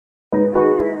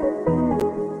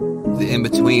In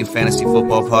Between Fantasy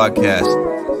Football Podcast,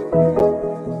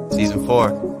 Season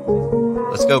 4.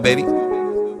 Let's go, baby.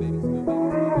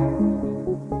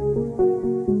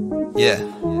 Yeah.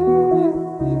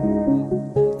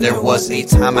 There was a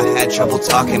time I had trouble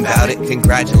talking about it.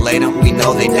 Congratulate them, we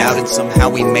know they doubted. Somehow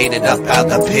we made it up out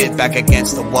the pit, back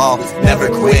against the wall, never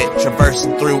quit.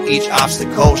 Traversing through each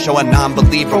obstacle, show a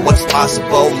non-believer what's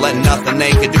possible. Let nothing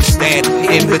they could do stand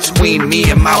in between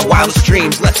me and my wildest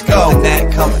dreams. Let's go. And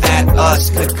that come at us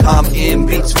could come in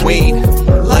between.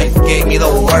 Life gave me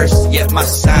the worst, yet my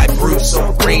side grew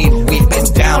so green. We've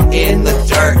been down in the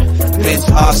dirt, been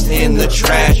tossed in the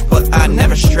trash, but I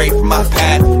never strayed from my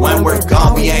path. When we're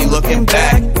gone, we ain't looking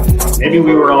back. Maybe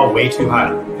we were all way too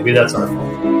high. Maybe that's our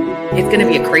fault. It's going to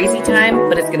be a crazy time,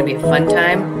 but it's going to be a fun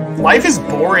time. Life is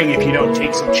boring if you don't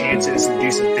take some chances and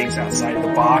do some things outside of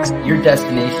the box. Your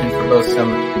destination for both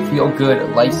some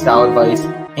feel-good lifestyle advice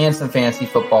and some fantasy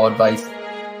football advice.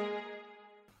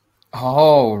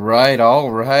 All right.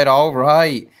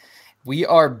 We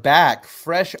are back,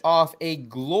 fresh off a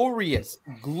glorious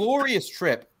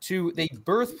trip to the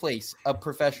birthplace of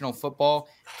professional football,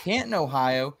 Canton,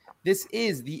 Ohio. This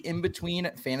is the In Between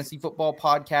Fantasy Football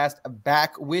Podcast,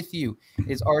 back with you.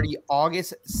 It's already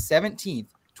August 17th,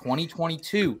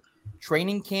 2022.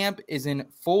 Training camp is in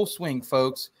full swing,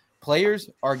 folks.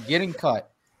 Players are getting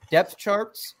cut. Depth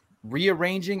charts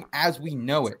rearranging as we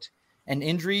know it. And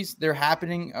injuries, they're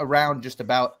happening around just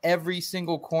about every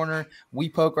single corner we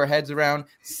poke our heads around.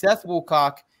 Seth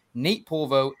Woolcock, Nate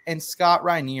Pulvo, and Scott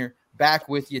Reinier back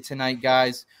with you tonight,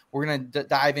 guys. We're going to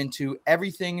dive into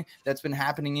everything that's been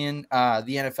happening in the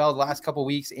NFL the last couple of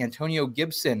weeks. Antonio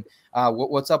Gibson,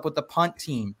 what's up with the punt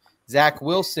team? Zach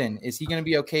Wilson, is he going to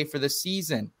be okay for the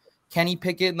season? Kenny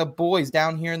Pickett and the boys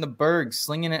down here in the Berg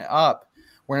slinging it up.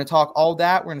 We're going to talk all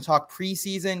that. We're going to talk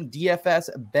preseason DFS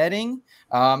betting,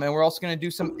 and we're also going to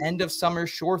do some end-of-summer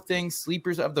sure things,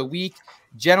 sleepers of the week.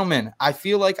 Gentlemen, I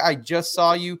feel like I just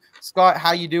saw you. Scott,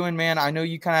 how you doing, man? I know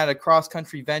you kind of had a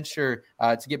cross-country venture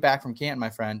to get back from Canton, my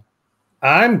friend.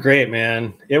 I'm great,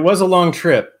 man. It was a long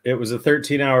trip. It was a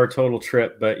 13-hour total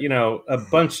trip, but,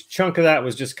 a chunk of that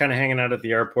was just kind of hanging out at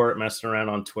the airport, messing around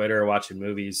on Twitter, watching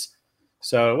movies.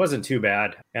 So it wasn't too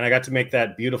bad. And I got to make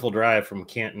that beautiful drive from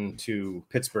Canton to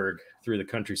Pittsburgh through the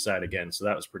countryside again. So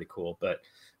that was pretty cool. But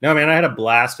no, man, I had a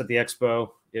blast at the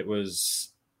expo. It was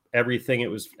everything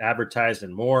it was advertised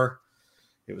and more.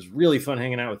 It was really fun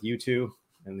hanging out with you two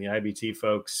and the IBT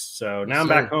folks. So now I'm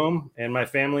back home and my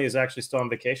family is actually still on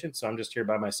vacation. So I'm just here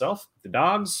by myself, the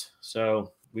dogs.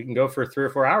 So we can go for 3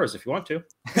 or 4 hours if you want to.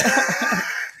 I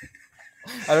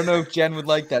don't know if Jen would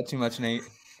like that too much, Nate.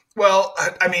 Well,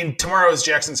 I mean, tomorrow is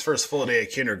Jackson's first full day of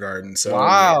kindergarten. So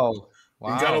Wow.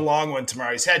 We've got a long one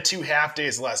tomorrow. He's had 2 half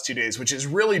days the last 2 days, which has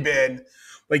really been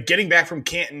like getting back from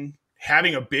Canton,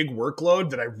 having a big workload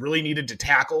that I really needed to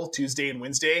tackle Tuesday and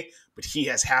Wednesday, but he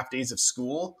has half days of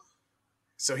school.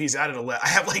 So he's out at 11.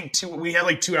 We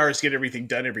have 2 hours to get everything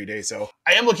done every day. So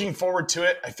I am looking forward to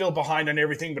it. I feel behind on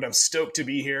everything, but I'm stoked to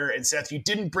be here. And Seth, you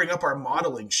didn't bring up our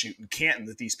modeling shoot in Canton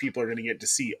that these people are going to get to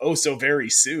see so very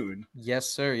soon. Yes,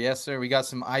 sir. We got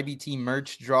some IBT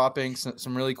merch dropping,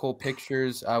 some really cool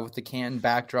pictures with the Canton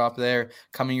backdrop there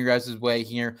coming your guys' way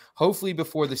here. Hopefully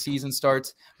before the season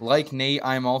starts. Like Nate,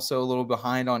 I'm also a little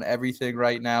behind on everything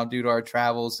right now due to our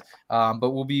travels, but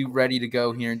we'll be ready to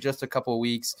go here in just a couple of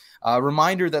weeks.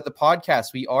 Reminder that the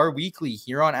podcast, we are weekly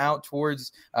here on out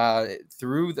towards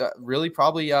through the really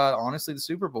probably honestly the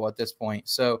Super Bowl at this point.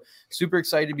 So super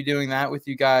excited to be doing that with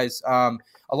you guys.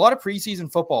 A lot of preseason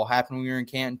football happened when we were in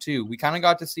Canton too. We kind of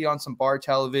got to see on some bar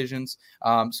televisions.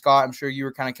 Scott, I'm sure you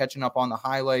were kind of catching up on the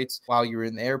highlights while you were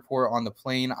in the airport on the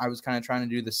plane. I was kind of trying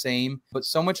to do the same, but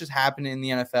so much has happened in the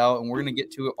NFL and we're going to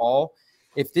get to it all.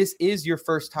 If this is your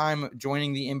first time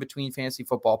joining the In Between Fantasy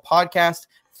Football Podcast,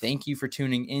 thank you for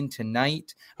tuning in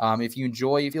tonight. If you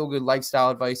enjoy feel-good lifestyle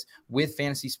advice with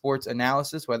fantasy sports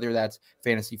analysis, whether that's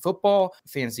fantasy football,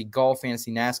 fantasy golf,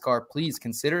 fantasy NASCAR, please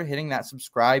consider hitting that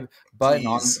subscribe button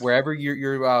on wherever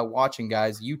you're watching,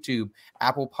 guys. YouTube,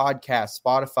 Apple Podcasts,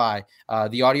 Spotify.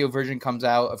 The audio version comes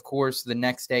out, of course, the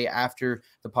next day after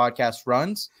the podcast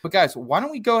runs. But, guys, why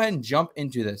don't we go ahead and jump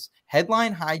into this?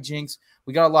 Headline hijinks.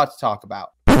 We got a lot to talk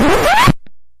about.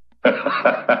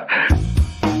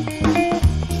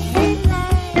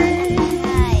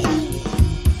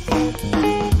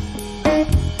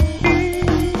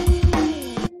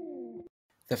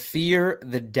 The fear,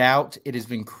 the doubt, it has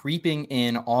been creeping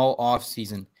in all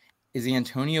offseason. Is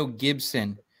Antonio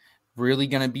Gibson really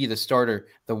going to be the starter,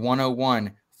 the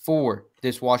 101 for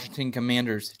this Washington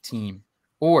Commanders team?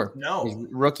 Or is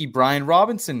rookie Brian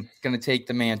Robinson going to take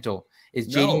the mantle? Is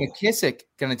No. JD McKissic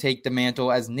going to take the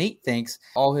mantle, as Nate thinks,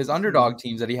 all his underdog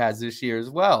teams that he has this year as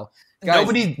well?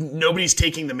 Guys, Nobody's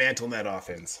taking the mantle in that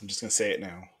offense. I'm just going to say it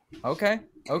now. Okay.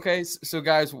 So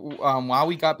guys, while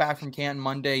we got back from Canton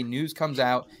Monday, news comes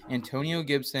out. Antonio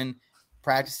Gibson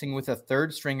practicing with the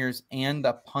third stringers and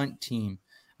the punt team.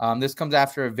 This comes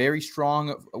after a very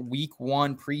strong week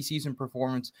 1 preseason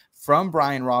performance from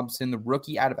Brian Robinson, the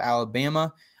rookie out of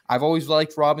Alabama. I've always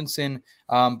liked Robinson,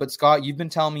 but Scott, you've been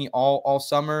telling me all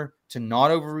summer to not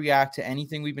overreact to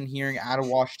anything we've been hearing out of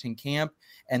Washington camp,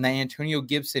 and that Antonio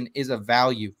Gibson is a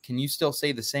value. Can you still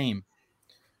say the same?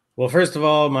 Well, first of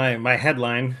all, my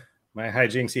headline, my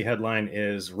hijinksy headline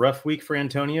is rough week for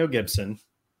Antonio Gibson,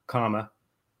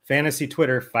 fantasy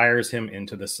Twitter fires him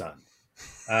into the sun.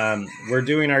 We're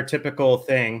doing our typical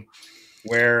thing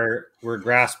where we're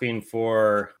grasping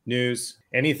for news,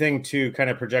 anything to kind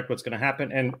of project what's going to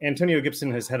happen. And Antonio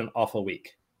Gibson has had an awful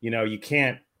week. You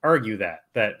can't argue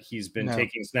that he's been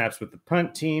taking snaps with the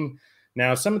punt team.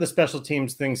 Now, some of the special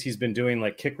teams things he's been doing,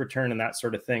 like kick return and that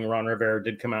sort of thing, Ron Rivera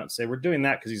did come out and say, we're doing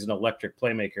that because he's an electric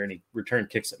playmaker and he returned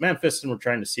kicks at Memphis. And we're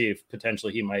trying to see if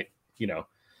potentially he might be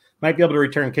able to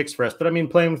return kicks for us. But I mean,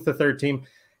 playing with the third team.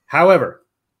 However,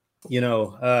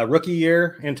 rookie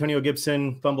year, Antonio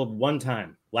Gibson fumbled 1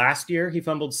 time. Last year, he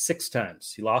fumbled 6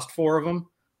 times. He lost 4 of them,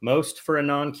 most for a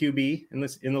non-QB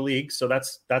in the league. So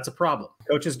that's a problem.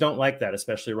 Coaches don't like that,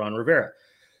 especially Ron Rivera.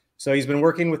 So he's been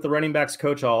working with the running backs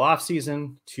coach all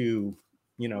offseason to,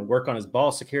 work on his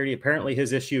ball security. Apparently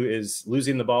his issue is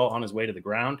losing the ball on his way to the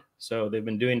ground. So they've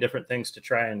been doing different things to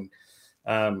try and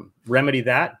remedy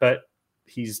that. But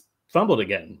he's fumbled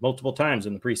again multiple times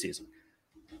in the preseason.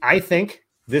 I think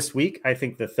this week,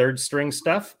 the third string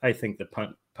stuff, I think the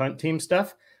punt team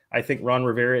stuff, I think Ron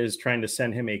Rivera is trying to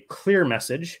send him a clear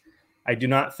message. I do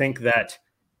not think that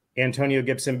Antonio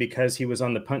Gibson, because he was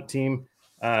on the punt team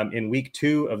in week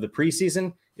 2 of the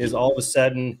preseason, is all of a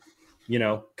sudden,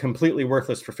 completely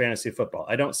worthless for fantasy football.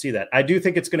 I don't see that. I do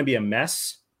think it's going to be a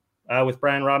mess with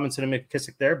Brian Robinson and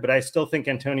McKissic there, but I still think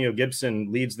Antonio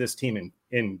Gibson leads this team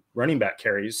in running back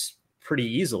carries pretty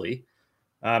easily.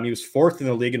 He was 4th in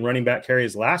the league in running back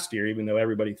carries last year, even though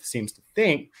everybody seems to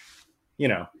think,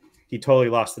 he totally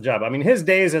lost the job. I mean, his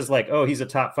days as he's a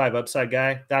top 5 upside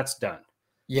guy, that's done.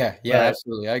 Yeah,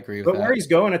 absolutely. I agree with that. But where he's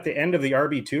going at the end of the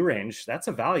RB2 range, that's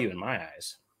a value in my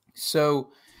eyes.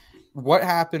 So what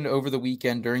happened over the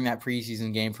weekend during that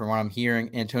preseason game, from what I'm hearing,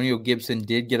 Antonio Gibson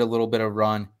did get a little bit of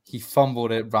run. He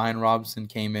fumbled it. Brian Robinson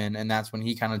came in, and that's when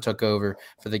he kind of took over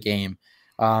for the game.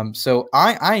 So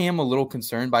I am a little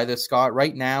concerned by this, Scott.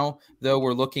 Right now, though,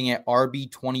 we're looking at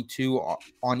RB22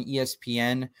 on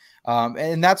ESPN,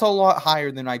 and that's a lot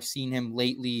higher than I've seen him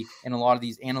lately in a lot of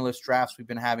these analyst drafts we've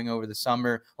been having over the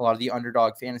summer, a lot of the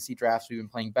underdog fantasy drafts we've been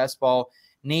playing best ball.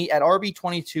 Nate, at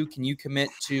RB22, can you commit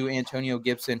to Antonio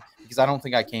Gibson? Because I don't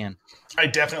think I can. I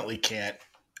definitely can't.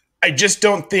 I just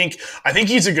don't think – I think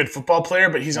he's a good football player,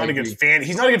 but he's not a good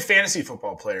he's not a good fantasy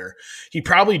football player. He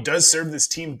probably does serve this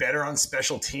team better on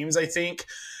special teams, I think.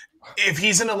 If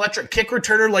he's an electric kick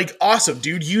returner, awesome,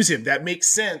 dude, use him. That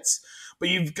makes sense. But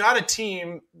you've got a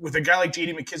team with a guy like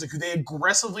J.D. McKissic who they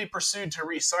aggressively pursued to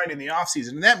re-sign in the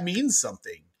offseason, and that means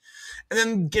something. And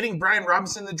then getting Brian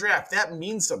Robinson in the draft, that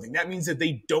means something. That means that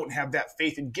they don't have that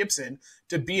faith in Gibson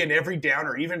to be an every down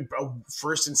or even a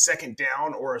first and second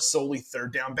down or a solely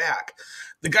third down back.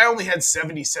 The guy only had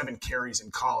 77 carries in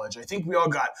college. I think we all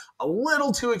got a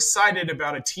little too excited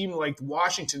about a team like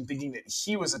Washington thinking that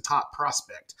he was a top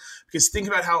prospect. Because think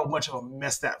about how much of a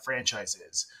mess that franchise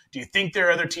is. Do you think there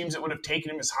are other teams that would have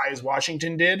taken him as high as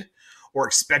Washington did or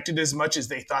expected as much as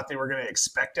they thought they were going to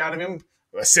expect out of him?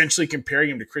 Essentially comparing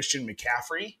him to Christian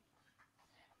McCaffrey?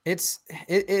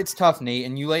 It's tough, Nate,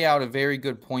 and you lay out a very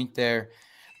good point there.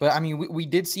 But, I mean, we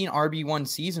did see an RB1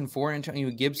 season for Antonio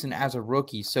Gibson as a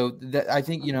rookie. So I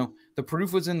think, the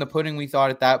proof was in the pudding, we thought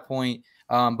at that point.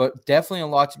 But definitely a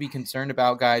lot to be concerned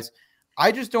about, guys.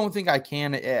 I just don't think I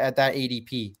can at that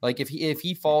ADP. If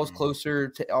he falls closer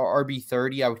to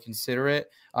RB30, I would consider it.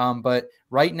 But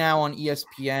right now on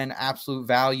ESPN, absolute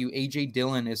value, A.J.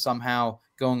 Dillon is somehow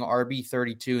going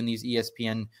RB32 in these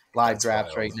ESPN live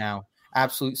drafts right now.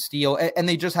 Absolute steal. And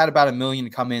they just had about 1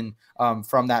 million come in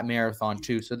from that marathon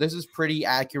too. So this is pretty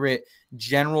accurate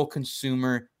general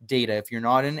consumer data. If you're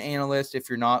not an analyst, if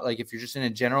you're just in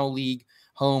a general league,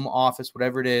 home office,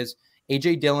 whatever it is,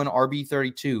 A.J. Dillon,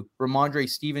 RB32, Ramondre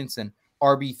Stevenson,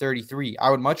 RB33. I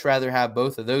would much rather have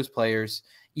both of those players,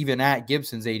 even at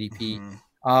Gibson's ADP.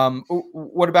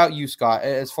 What about you, Scott?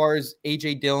 As far as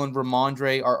A.J. Dillon,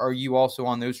 Ramondre, are you also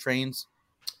on those trains?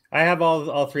 I have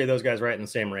all 3 of those guys right in the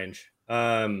same range.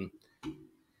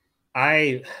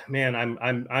 I'm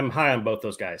high on both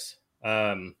those guys.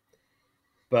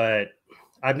 But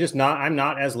I'm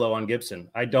not as low on Gibson.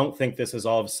 I don't think this is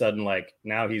all of a sudden like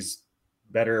now he's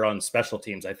better on special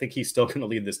teams. I think he's still going to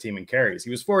lead this team in carries. He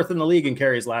was 4th in the league in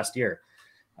carries last year.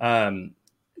 And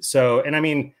I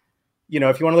mean, you know,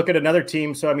 if you want to look at another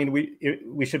team, so I mean,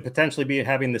 we should potentially be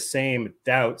having the same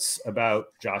doubts about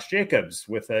Josh Jacobs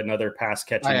with another pass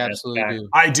catching. I absolutely do.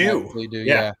 I do. I absolutely do.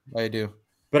 Yeah, I do.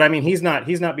 But I mean, he's not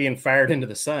being fired into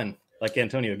the sun like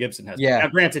Antonio Gibson has. Yeah. Now,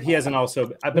 granted, he hasn't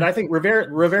also, but I think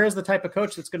Rivera is the type of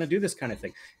coach that's going to do this kind of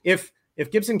thing. If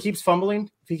Gibson keeps fumbling,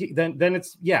 then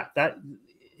it's that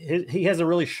he has a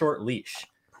really short leash.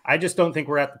 I just don't think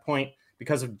we're at the point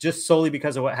solely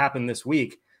because of what happened this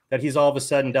week that he's all of a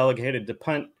sudden delegated to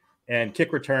punt and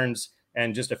kick returns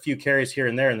and just a few carries here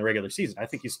and there in the regular season. I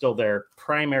think he's still their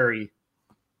primary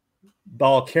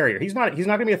ball carrier. He's not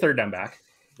going to be a third down back.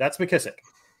 That's McKissick.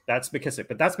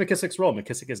 But that's McKissick's role.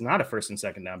 McKissick is not a first and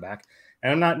second down back.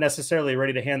 And I'm not necessarily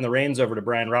ready to hand the reins over to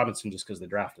Brian Robinson just because they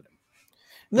drafted him.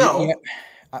 No. Yeah.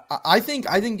 I think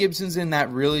Gibson's in that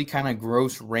really kind of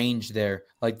gross range there.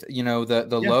 Like, you know, the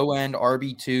low end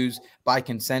RB2s by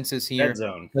consensus here. Red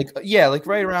zone. Like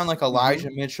right around like Elijah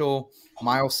Mitchell,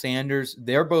 Miles Sanders.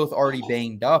 They're both already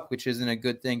banged up, which isn't a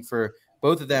good thing for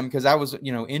both of them because that was,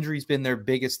 you know, injury's been their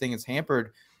biggest thing that's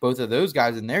hampered both of those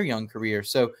guys in their young career.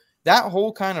 So that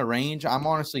whole kind of range, I'm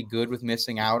honestly good with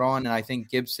missing out on. And I think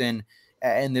Gibson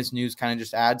and this news kind of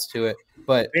just adds to it.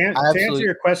 But to answer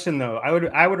your question, though, I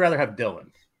would rather have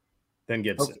Dylan than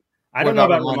Gibson. Okay. I don't know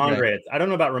about Ramondre. I don't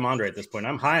know about Ramondre at this point.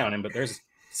 I'm high on him, but there's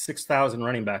 6,000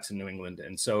 running backs in New England.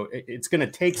 And so it's going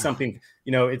to take something,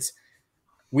 you know,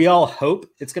 we all hope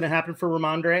it's going to happen for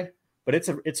Ramondre, but it's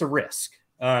a risk.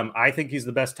 I think he's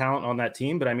the best talent on that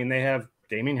team, but I mean, they have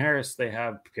Damian Harris, they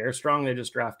have Pierre Strong, they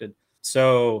just drafted.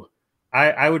 So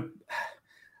I'm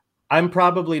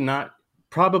probably not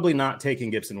taking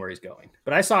Gibson where he's going,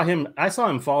 but I saw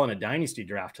him fall in a dynasty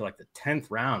draft to like the 10th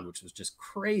round, which was just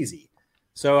crazy.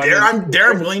 So I'm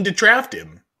willing to draft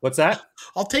him. What's that?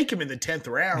 I'll take him in the 10th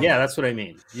round. Yeah, that's what I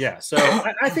mean. Yeah. So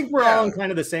I think we're all on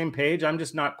kind of the same page. I'm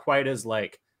just not quite as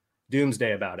like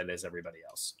doomsday about it as everybody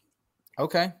else.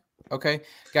 Okay.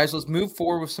 Guys, let's move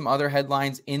forward with some other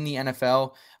headlines in the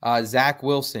NFL. Zach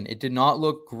Wilson. It did not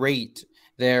look great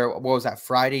there. What was that,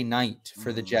 Friday night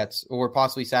for the Jets or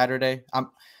possibly Saturday?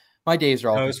 My days are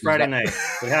all. No, it was Friday night.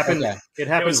 It happened. Okay. It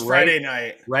happened. It was Friday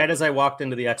night. Right as I walked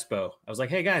into the expo, I was like,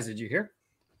 "Hey guys, did you hear?"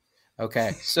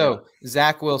 Okay, so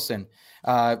Zach Wilson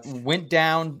went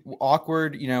down,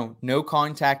 awkward, you know, no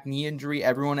contact knee injury.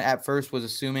 Everyone at first was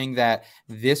assuming that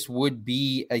this would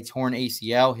be a torn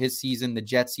ACL. His season, the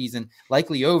Jets season,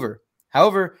 likely over.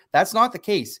 However, that's not the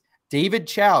case.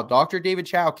 Dr. David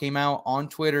Chow came out on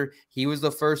Twitter. He was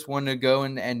the first one to go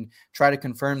and try to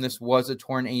confirm this was a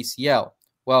torn ACL.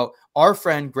 Well, our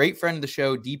friend, great friend of the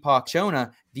show, Deepak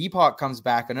Chona, Deepak comes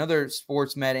back, another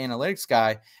sports med analytics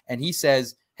guy, and he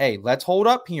says, hey, let's hold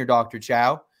up here, Dr.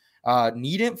 Chow.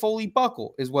 Needn't fully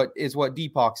buckle is what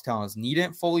Deepak's telling us.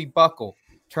 Needn't fully buckle.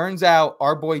 Turns out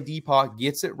our boy Deepak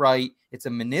gets it right. It's a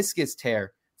meniscus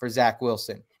tear for Zach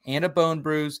Wilson and a bone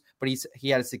bruise, but he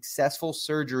had a successful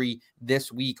surgery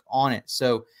this week on it.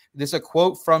 So this is a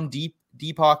quote from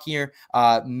Deepak here.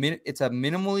 It's a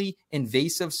minimally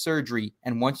invasive surgery,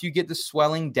 and once you get the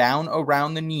swelling down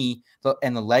around the knee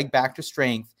and the leg back to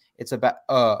strength, it's about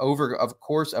over a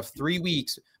course of 3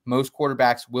 weeks, most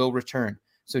quarterbacks will return.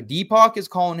 So Deepak is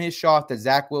calling his shot that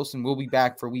Zach Wilson will be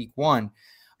back for week 1.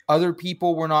 Other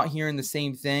people were not hearing the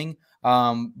same thing,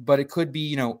 but it could be,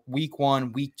 you know, week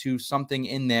 1, week 2, something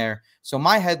in there. So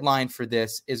my headline for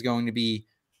this is going to be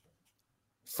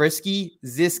Frisky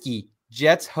Zisky.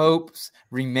 Jets hopes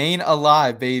remain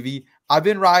alive, baby. I've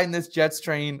been riding this Jets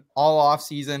train all off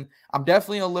season. I'm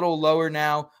definitely a little lower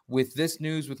now with this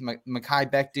news, with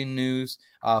Mekhi Becton news.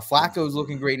 Flacco's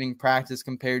looking great in practice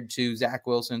compared to Zach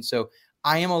Wilson. So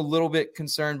I am a little bit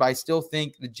concerned, but I still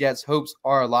think the Jets' hopes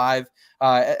are alive.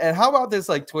 And how about this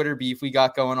like Twitter beef we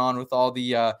got going on with all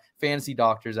the fantasy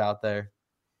doctors out there?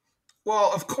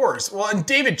 Well, of course. Well, and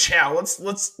David Chow,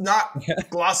 let's not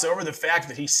gloss over the fact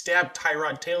that he stabbed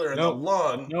Tyrod Taylor in the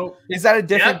lung. Nope. Is that a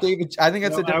different David? I think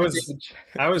that's a different David.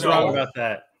 I was wrong about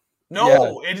that.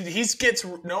 No,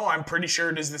 I'm pretty sure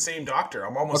it is the same doctor.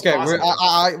 I'm almost positive.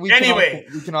 We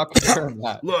cannot confirm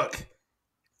that. Look,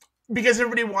 because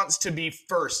everybody wants to be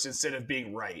first instead of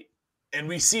being right. And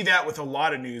we see that with a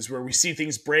lot of news where we see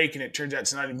things break and it turns out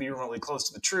to not even be remotely close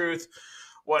to the truth.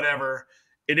 Whatever.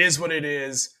 It is what it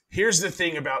is. Here's the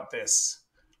thing about this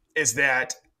is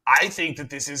that I think that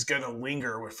this is going to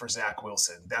linger for Zach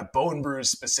Wilson. That bone bruise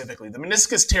specifically. The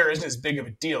meniscus tear isn't as big of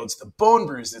a deal. It's the bone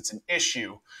bruise that's an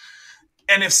issue.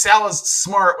 And if Salah's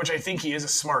smart, which I think he is a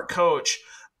smart coach,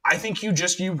 I think you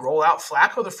roll out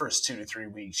Flacco the first 2 to 3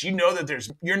 weeks. You know that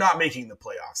you're not making the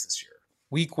playoffs this year.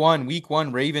 Week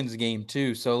one Ravens game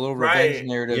too. So a little revenge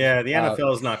narrative. Yeah, the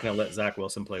NFL is not going to let Zach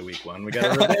Wilson play week 1. We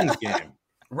got a revenge game.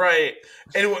 Right.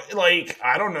 And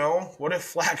I don't know. What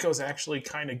if Flacco's actually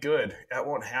kind of good? That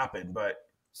won't happen, but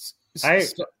I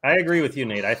agree with you,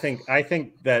 Nate. I think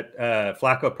that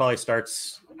Flacco probably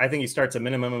starts. I think he starts a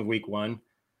minimum of week 1,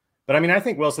 but I mean, I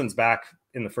think Wilson's back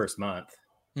in the first month.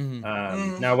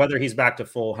 Mm-hmm. Now, whether he's back to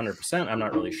full 100%, I'm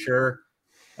not really sure.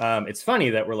 It's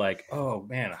funny that we're like, oh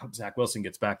man, I hope Zach Wilson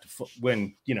gets back to full,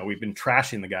 when we've been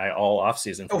trashing the guy all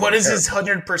offseason. What is his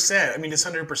 100%? I mean, his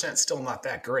 100% still not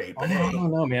that great. But I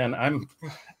don't know, man.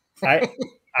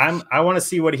 I want to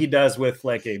see what he does with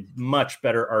like a much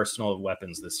better arsenal of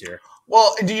weapons this year.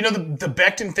 Well, do you know the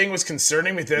Becton thing was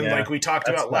concerning with them? Yeah, like we talked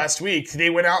about last week,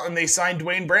 they went out and they signed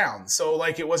Dwayne Brown. So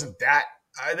like it wasn't that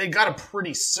they got a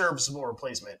pretty serviceable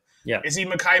replacement. Yeah, is he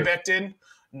Mekhi Becton?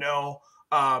 No.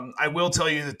 I will tell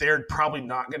you that they're probably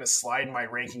not going to slide in my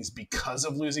rankings because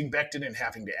of losing Becton and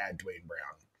having to add Dwayne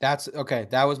Brown. That's okay.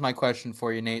 That was my question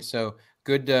for you, Nate. So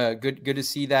good to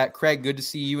see that. Craig, good to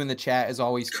see you in the chat as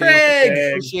always. Craig,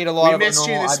 appreciate a lot of missed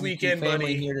you this IBT weekend, family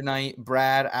buddy. Here tonight.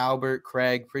 Brad, Albert,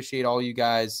 Craig, appreciate all you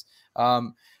guys.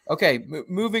 Okay,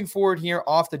 moving forward here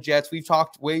off the Jets. We've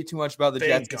talked way too much about the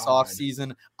Jets this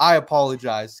offseason. I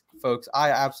apologize, folks.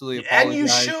 I absolutely apologize. And you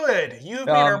should. You've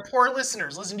made our poor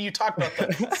listeners listen to you talk about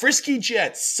the frisky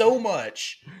Jets so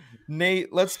much.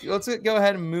 Nate, let's go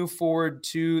ahead and move forward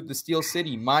to the Steel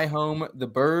City, my home, the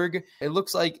Berg. It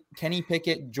looks like Kenny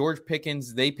Pickett, George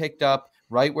Pickens, they picked up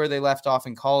right where they left off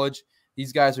in college.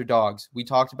 These guys are dogs. We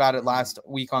talked about it last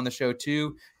week on the show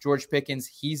too. George Pickens,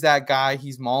 he's that guy.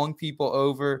 He's mauling people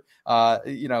over,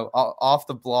 off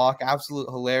the block. Absolute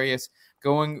hilarious.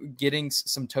 Getting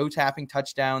some toe tapping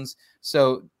touchdowns.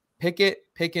 So Pickett,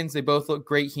 Pickens, they both look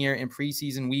great here in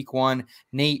preseason week 1.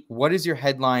 Nate, what is your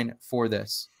headline for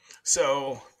this?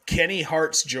 So Kenny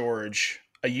Hart's George,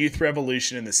 a youth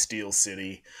revolution in the Steel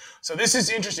City. So this is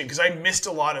interesting because I missed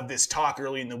a lot of this talk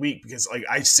early in the week because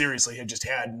I seriously had just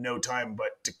had no time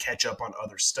but to catch up on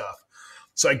other stuff.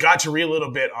 So I got to read a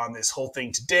little bit on this whole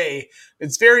thing today.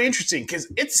 It's very interesting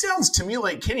because it sounds to me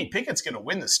like Kenny Pickett's going to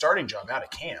win the starting job out of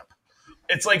camp.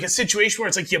 It's like a situation where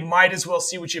it's like you might as well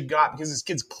see what you've got because this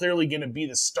kid's clearly going to be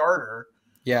the starter.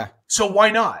 Yeah. So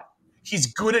why not? He's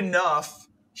good enough.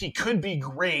 He could be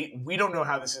great. We don't know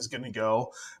how this is going to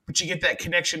go, but you get that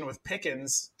connection with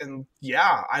Pickens, and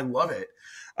yeah, I love it.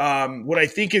 What I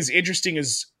think is interesting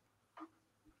is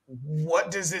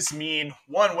what does this mean?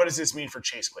 One, what does this mean for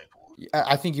Chase Claypool?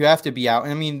 I think you have to be out.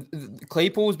 I mean,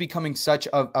 Claypool is becoming such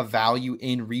a value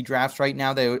in redrafts right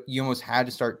now that you almost had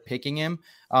to start picking him.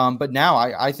 But now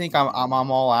I think I'm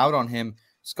all out on him.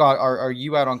 Scott, are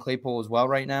you out on Claypool as well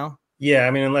right now? Yeah,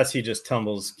 I mean, unless he just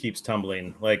keeps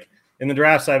tumbling. Like in the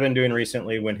drafts I've been doing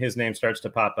recently, when his name starts to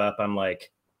pop up, I'm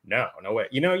like, no way.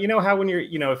 You know how when you're,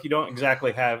 if you don't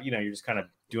exactly have, you're just kind of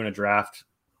doing a draft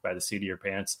by the seat of your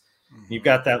pants. You've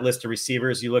got that list of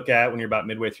receivers you look at when you're about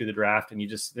midway through the draft, and you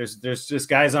just there's just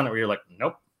guys on it where you're like,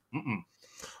 nope.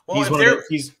 Well,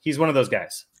 he's one of those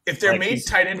guys. If their main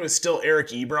tight end was still Eric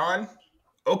Ebron,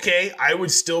 okay, I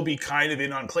would still be kind of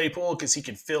in on Claypool because he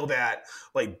can fill that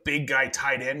like big guy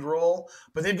tight end role.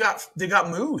 But they got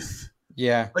Muth.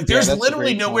 Yeah, like there's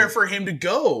literally nowhere for him to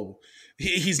go.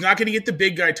 He's not going to get the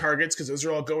big guy targets because those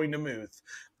are all going to Muth.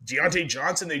 Deontay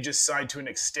Johnson, they just signed to an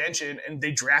extension, and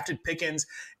they drafted Pickens.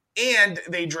 And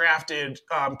they drafted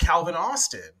Calvin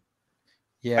Austin.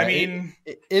 Yeah, I mean,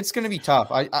 it's going to be tough.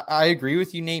 I agree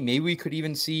with you, Nate. Maybe we could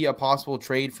even see a possible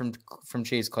trade from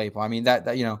Chase Claypool. I mean,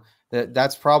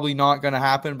 that's probably not going to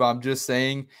happen. But I'm just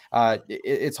saying,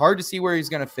 it's hard to see where he's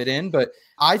going to fit in. But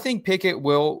I think Pickett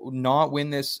will not win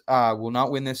this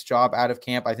job out of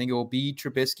camp. I think it will be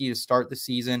Trubisky to start the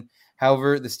season.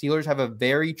 However, the Steelers have a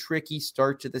very tricky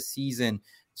start to the season.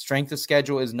 Strength of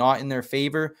schedule is not in their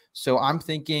favor. So I'm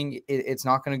thinking it's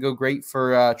not going to go great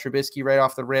for Trubisky right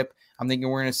off the rip. I'm thinking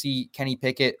we're going to see Kenny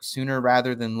Pickett sooner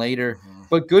rather than later. Mm-hmm.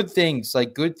 But good things.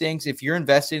 If you're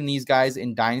invested in these guys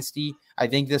in Dynasty, I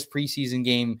think this preseason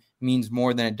game means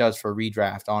more than it does for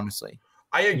redraft, honestly.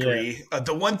 I agree. Yeah.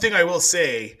 The one thing I will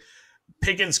say,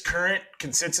 Pickens' current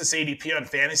consensus ADP on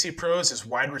Fantasy Pros is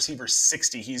wide receiver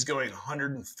 60. He's going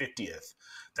 150th.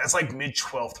 That's like mid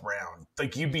 12th round.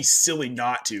 Like you'd be silly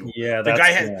not to. Yeah, the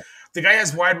guy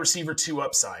has wide receiver 2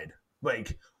 upside.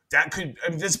 Like that could.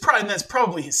 I mean, that's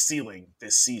probably his ceiling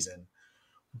this season.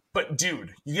 But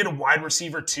dude, you get a wide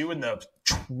receiver too in the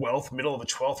middle of the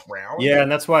 12th round. Yeah,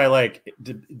 and that's why like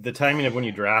the timing of when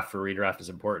you draft for redraft is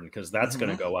important because that's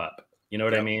going to go up. You know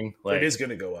what I mean? Like it is going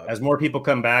to go up as more people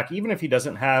come back, even if he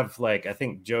doesn't have like I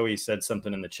think Joey said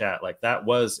something in the chat like that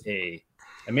was a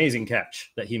amazing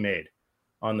catch that he made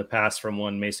on the pass from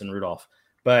one Mason Rudolph.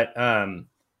 But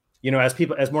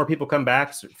as more people come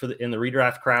back in the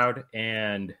redraft crowd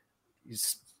and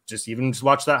just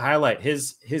watch that highlight,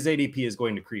 his ADP is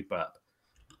going to creep up.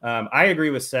 I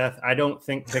agree with Seth. I don't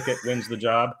think Pickett wins the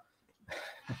job.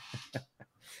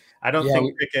 I don't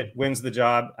think Pickett wins the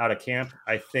job out of camp.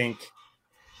 I think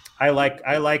I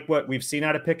like what we've seen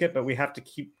out of Pickett, but we have to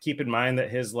keep in mind that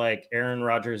his like Aaron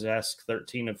Rodgers-esque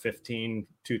 13 of 15,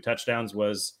 2 touchdowns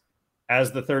was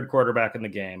as the third quarterback in the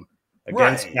game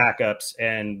against backups,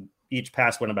 and each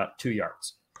pass went about 2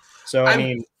 yards. So I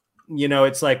mean,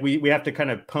 it's like we have to kind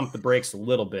of pump the brakes a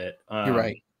little bit. You're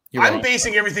right. I'm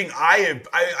basing everything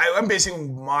I'm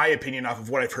basing my opinion off of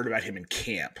what I've heard about him in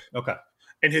camp. Okay.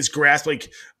 And his grasp,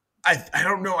 like I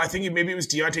don't know. I think maybe it was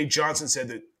Deontay Johnson said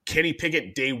that Kenny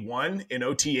Pickett day one in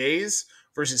OTAs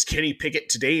versus Kenny Pickett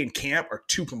today in camp are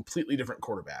 2 completely different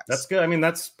quarterbacks. That's good. I mean,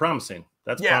 that's promising.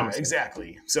 Promising.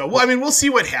 Exactly. So, we'll see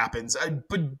what happens.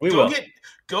 But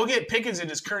go get Pickens in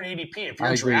his current ADP. If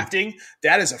you're drafting,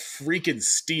 that is a freaking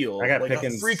steal. I got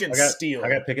Pickens. Steal. I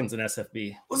got Pickens in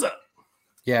SFB. What's up?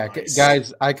 Yeah, nice.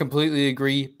 Guys, I completely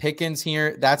agree. Pickens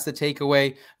here, that's the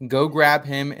takeaway. Go grab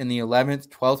him in the 11th,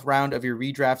 12th round of your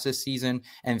redrafts this season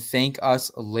and thank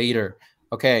us later.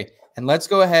 Okay, and let's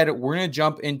go ahead. We're going to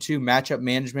jump into matchup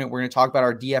management. We're going to talk about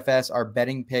our DFS, our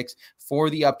betting picks for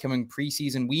the upcoming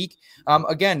preseason week.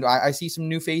 Again, I see some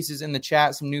new faces in the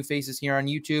chat, some new faces here on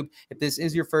YouTube. If this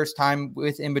is your first time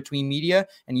with In Between Media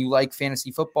and you like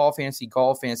fantasy football, fantasy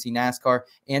golf, fantasy NASCAR,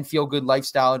 and feel good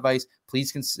lifestyle advice,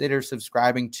 please consider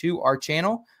subscribing to our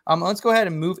channel. Let's go ahead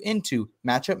and move into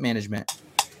matchup management.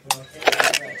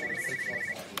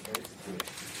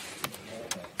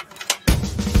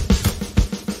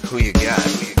 Who you got?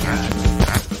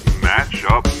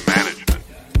 Matchup management.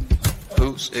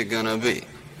 Who's it gonna be?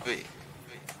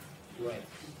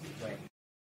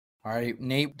 All right,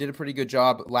 Nate did a pretty good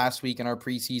job last week in our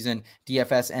preseason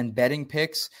DFS and betting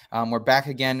picks. We're back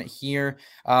again here.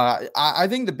 I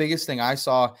think the biggest thing I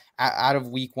saw out of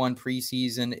week 1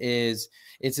 preseason is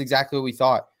it's exactly what we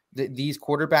thought. These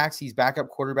quarterbacks, these backup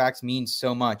quarterbacks mean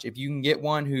so much. If you can get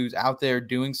one who's out there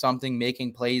doing something,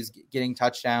 making plays, getting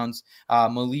touchdowns,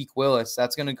 Malik Willis,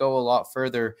 that's going to go a lot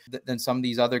further than some of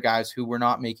these other guys who were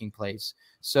not making plays.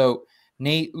 So,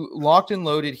 Nate, locked and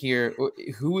loaded here.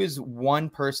 Who is one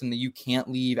person that you can't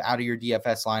leave out of your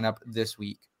DFS lineup this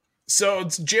week? So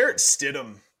it's Jarrett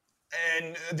Stidham.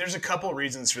 And there's a couple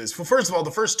reasons for this. Well, first of all,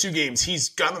 the first 2 games, he's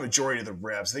gotten the majority of the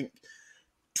reps. I think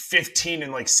 15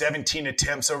 and 17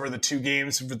 attempts over the 2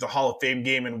 games with the Hall of Fame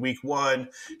game in week 1.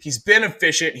 He's been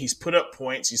efficient. He's put up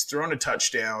points. He's thrown a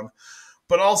touchdown.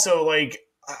 But also,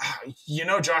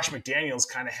 Josh McDaniels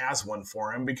kind of has one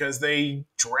for him because they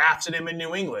drafted him in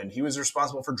New England. He was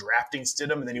responsible for drafting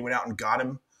Stidham, and then he went out and got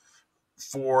him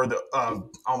for the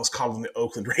almost called them the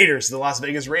Oakland Raiders, the Las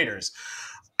Vegas Raiders.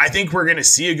 I think we're going to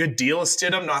see a good deal of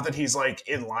Stidham. Not that he's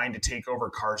in line to take over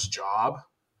Carr's job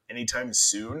anytime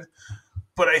soon.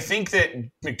 But I think that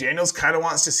McDaniels kind of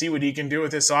wants to see what he can do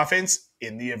with this offense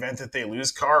in the event that they lose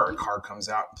Carr or Carr comes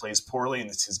out and plays poorly and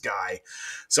it's his guy.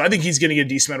 So I think he's going to get a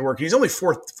decent amount of work. He's only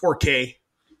 4K.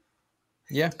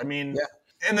 Yeah. I mean,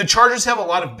 and the Chargers have a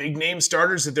lot of big name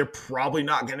starters that they're probably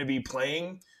not going to be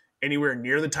playing anywhere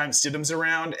near the time Stidham's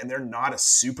around, and they're not a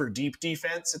super deep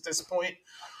defense at this point.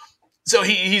 So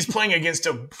he's playing against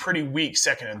a pretty weak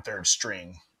second and third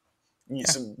string.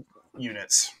 Some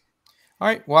units. All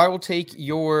right. Well, I will take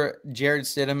your Jarrett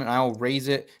Stidham and I will raise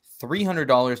it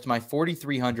 $300 to my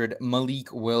 $4,300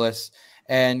 Malik Willis.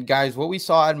 And guys, what we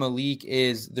saw at Malik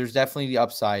is there's definitely the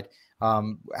upside.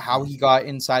 How he got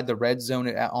inside the red zone,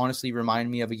 it honestly reminded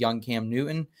me of a young Cam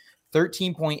Newton.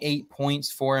 13.8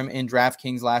 points for him in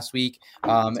DraftKings last week,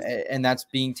 and that's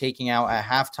being taken out at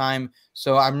halftime.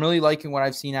 So I'm really liking what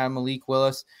I've seen out of Malik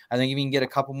Willis. I think if you can get a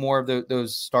couple more of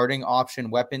those starting option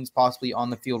weapons possibly on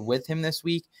the field with him this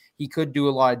week, he could do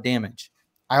a lot of damage.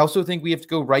 I also think we have to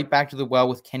go right back to the well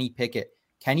with Kenny Pickett.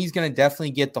 Kenny's going to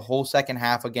definitely get the whole second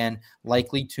half again,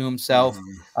 likely to himself.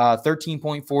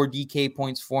 13.4 DK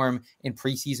points for him in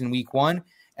preseason week 1.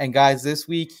 And guys, this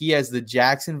week he has the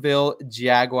Jacksonville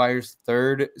Jaguars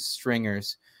third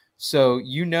stringers. So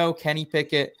Kenny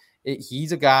Pickett,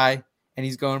 he's a guy, and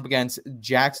he's going up against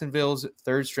Jacksonville's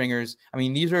third stringers. I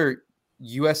mean, these are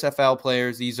USFL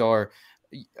players. These are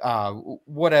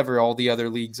whatever all the other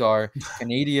leagues are,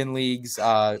 Canadian leagues.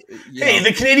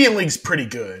 The Canadian league's pretty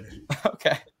good.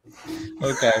 Okay.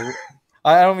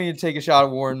 I don't mean to take a shot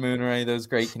at Warren Moon or any of those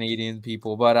great Canadian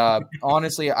people, but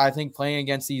honestly, I think playing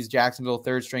against these Jacksonville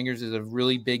third stringers is a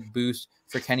really big boost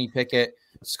for Kenny Pickett.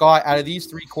 Scott, out of these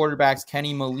three quarterbacks,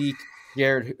 Kenny, Malik,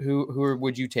 Jared, who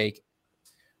would you take?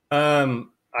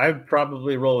 I'd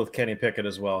probably roll with Kenny Pickett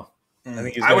as well.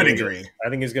 I would agree. I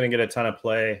think he's going to get a ton of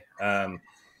play.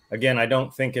 Again, I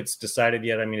don't think it's decided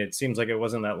yet. I mean, it seems like it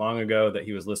wasn't that long ago that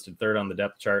he was listed third on the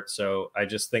depth chart. So I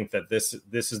just think that this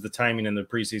is the timing in the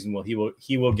preseason. Well,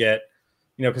 he will get,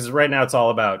 because right now it's all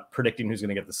about predicting who's going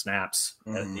to get the snaps,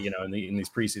 in these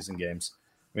preseason games.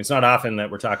 I mean, it's not often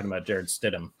that we're talking about Jared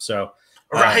Stidham. So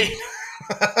right.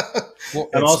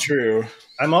 Well, true.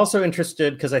 I'm also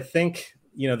interested because I think,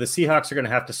 the Seahawks are going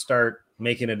to have to start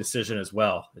making a decision as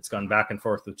well. It's gone back and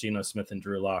forth with Geno Smith and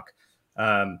Drew Lock.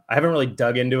 I haven't really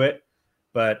dug into it,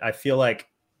 but I feel like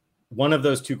one of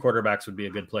those two quarterbacks would be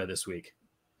a good play this week.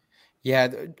 Yeah,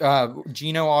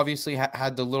 Geno obviously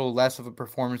had the little less of a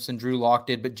performance than Drew Lock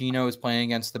did, but Geno is playing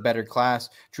against the better class.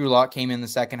 Drew Lock came in the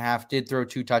second half, did throw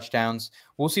 2 touchdowns.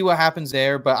 We'll see what happens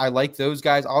there, but I like those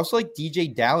guys. I also like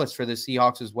DJ Dallas for the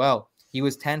Seahawks as well. He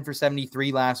was 10 for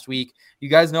 73 last week. You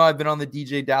guys know I've been on the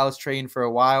DJ Dallas train for a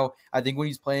while. I think when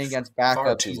he's playing against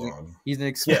backups, he's an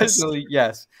especially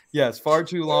yes, far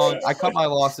too long. I cut my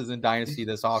losses in Dynasty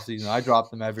this offseason. I dropped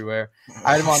them everywhere.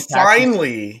 I had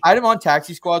him on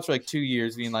taxi squads for like 2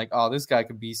 years, being like, "Oh, this guy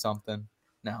could be something."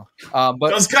 No, but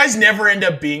those guys never end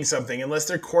up being something unless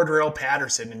they're Cordarrelle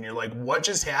Patterson, and you're like, "What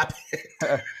just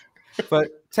happened?" But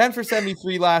 10 for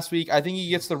 73 last week. I think he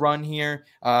gets the run here.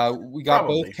 We got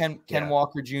both Ken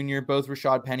Walker Jr., both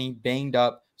Rashad Penny banged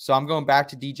up. So I'm going back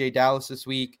to DJ Dallas this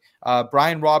week.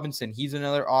 Brian Robinson, he's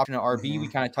another option at RB. We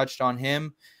kind of touched on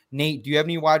him. Nate, do you have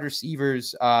any wide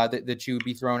receivers that you would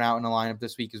be throwing out in the lineup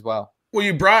this week as well? Well,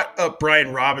 you brought up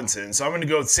Brian Robinson, so I'm going to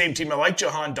go with the same team. I like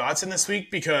Jahan Dotson this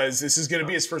week because this is going to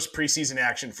be his first preseason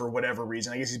action for whatever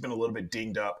reason. I guess he's been a little bit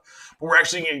dinged up. But we're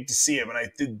actually getting to see him,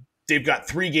 and they've got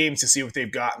 3 games to see what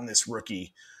they've got in this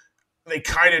rookie. They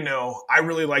kind of know. I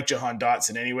really like Jahan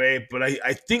Dotson anyway, but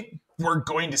I think we're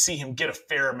going to see him get a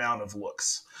fair amount of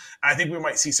looks. And I think we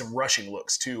might see some rushing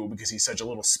looks too because he's such a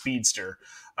little speedster.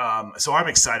 So I'm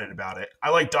excited about it.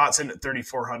 I like Dotson at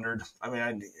 3,400.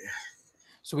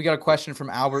 So we got a question from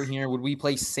Albert here. Would we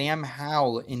play Sam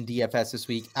Howell in DFS this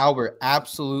week? Albert,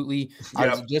 absolutely. Yep. I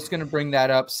was just going to bring that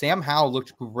up. Sam Howell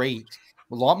looked great.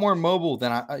 A lot more mobile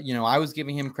than I was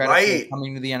giving him credit for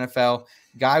coming to the NFL.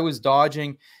 Guy was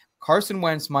dodging. Carson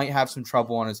Wentz might have some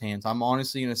trouble on his hands. I'm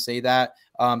honestly going to say that.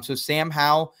 So Sam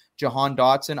Howell, Jahan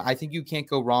Dotson, I think you can't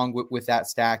go wrong with that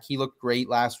stack. He looked great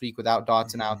last week without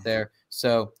Dotson out there.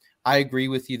 So I agree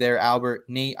with you there, Albert.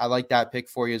 Nate, I like that pick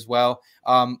for you as well.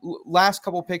 Last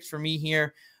couple picks for me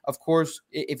here. Of course,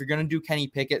 if you're going to do Kenny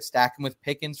Pickett, stack him with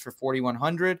Pickens for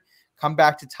 4,100. Come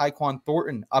back to Tyquan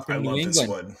Thornton up in New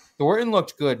England. Thornton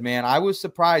looked good, man. I was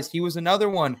surprised. He was another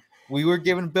one. We were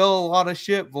giving Bill a lot of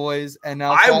shit, boys. And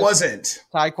now I wasn't.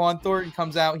 Tyquan Thornton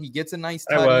comes out. He gets a nice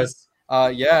touch. I was.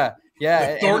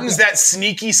 Yeah. Thornton's that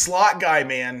sneaky slot guy,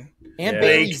 man. And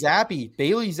Bailey Zappi.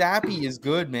 Bailey Zappi is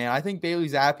good, man. I think Bailey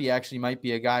Zappi actually might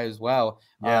be a guy as well.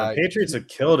 Yeah, Patriots have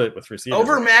killed it with receivers.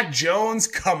 Over Mac Jones?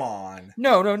 Come on.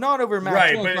 No, not over Mac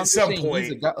Jones. Right, but at some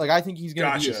point. I think he's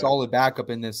going to be a solid backup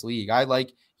in this league.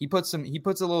 He puts a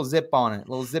little zip on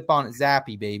it.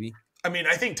 Zappi, baby. I mean,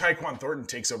 I think Tyquan Thornton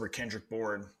takes over Kendrick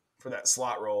Bourne for that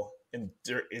slot role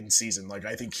in season.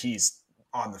 I think he's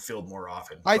on the field more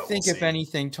often. I think if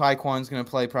anything, Tyquan's going to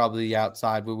play probably the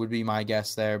outside would be my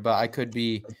guess there, but I could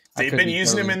be. They've been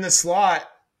using him in the slot,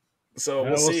 so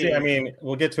we'll see. I mean,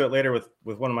 we'll get to it later with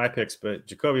one of my picks, but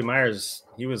Jacoby Myers,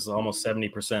 he was almost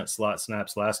 70% slot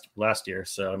snaps last year.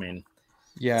 So I mean,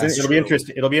 yeah, it'll be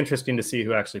interesting. It'll be interesting to see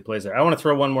who actually plays there. I want to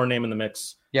throw one more name in the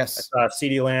mix. Yes,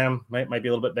 CeeDee Lamb might be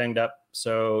a little bit banged up.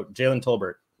 So Jalen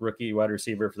Tolbert, rookie wide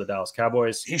receiver for the Dallas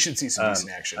Cowboys. He should see some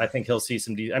decent action. I think he'll see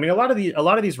some. I mean, a lot of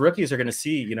these rookies are going to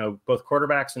see, both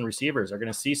quarterbacks and receivers are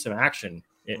going to see some action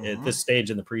at this stage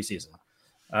in the preseason.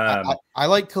 I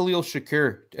like Khalil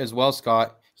Shakur as well,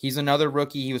 Scott. He's another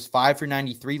rookie. He was 5 for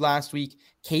 93 last week.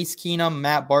 Case Keenum,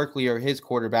 Matt Barkley are his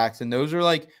quarterbacks, and those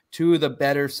are two of the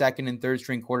better second and third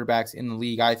string quarterbacks in the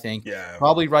league. I think. Yeah.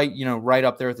 Probably right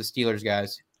up there with the Steelers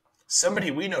guys.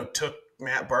 Somebody we know took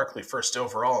Matt Barkley first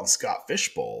overall in Scott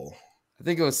Fishbowl. I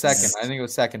think it was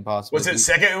second. Possibly. Was it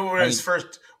second? Or was it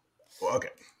first? Well, okay.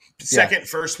 Second,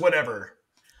 first, whatever.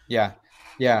 Yeah.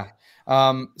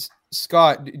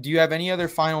 Scott, do you have any other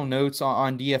final notes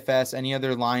on DFS? Any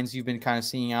other lines you've been kind of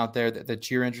seeing out there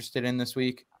that you're interested in this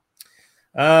week?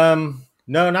 No,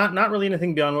 not really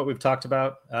anything beyond what we've talked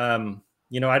about.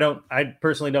 I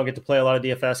personally don't get to play a lot of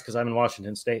DFS because I'm in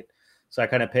Washington State. So I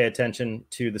kind of pay attention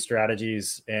to the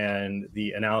strategies and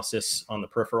the analysis on the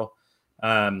peripheral.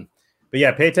 But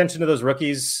yeah, pay attention to those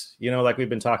rookies, like we've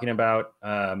been talking about.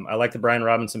 I like the Brian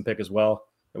Robinson pick as well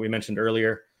that we mentioned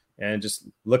earlier. And just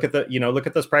look at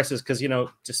those prices because,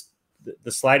 just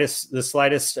the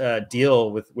slightest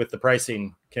deal with the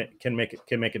pricing can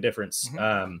make a difference.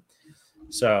 Mm-hmm.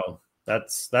 So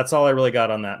that's all I really got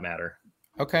on that matter.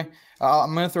 Okay.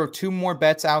 I'm going to throw 2 more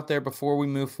bets out there before we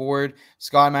move forward.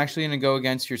 Scott, I'm actually going to go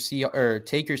against take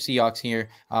your Seahawks here.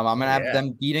 I'm going to have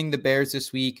them beating the Bears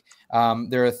this week.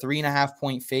 They're a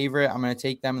 3.5-point favorite. I'm going to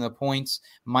take them in the points,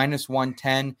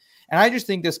 -110. And I just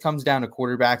think this comes down to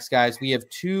quarterbacks, guys. We have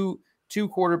two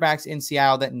quarterbacks in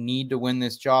Seattle that need to win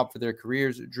this job for their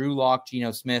careers. Drew Lock,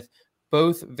 Geno Smith,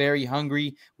 both very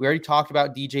hungry. We already talked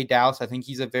about DJ Dallas. I think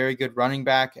he's a very good running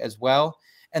back as well.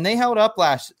 And they held up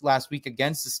last week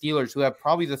against the Steelers, who have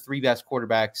probably the 3 best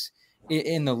quarterbacks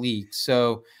in the league.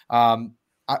 So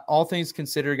all things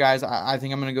considered, guys, I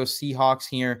think I'm going to go Seahawks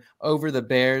here over the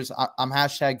Bears. I'm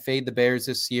 #fade the Bears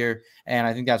this year, and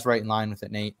I think that's right in line with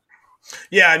it, Nate.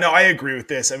 Yeah, no, I agree with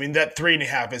this. I mean, that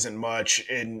 3.5 isn't much,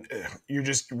 and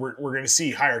we're going to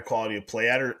see higher quality of play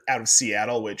out of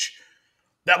Seattle, which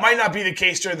that might not be the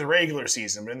case during the regular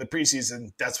season, but in the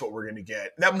preseason, that's what we're going to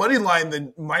get. That money line,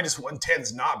 the -110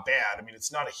 is not bad. I mean,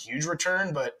 it's not a huge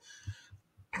return, but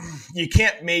you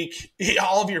can't make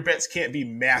all of your bets can't be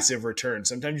massive returns.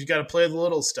 Sometimes you got to play the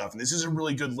little stuff, and this is a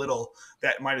really good little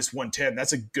that -110.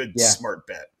 That's a good smart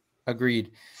bet. Agreed.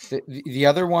 The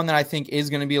other one that I think is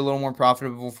going to be a little more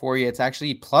profitable for you, it's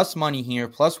actually plus money here,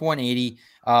 +180,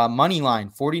 money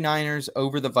line, 49ers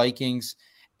over the Vikings.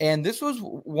 And this was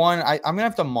one I'm going to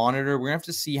have to monitor. We're going to have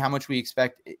to see how much we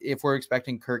expect, if we're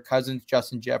expecting Kirk Cousins,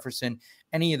 Justin Jefferson,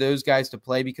 any of those guys to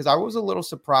play, because I was a little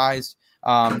surprised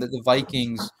that the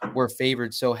Vikings were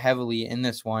favored so heavily in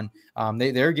this one.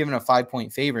 They're given a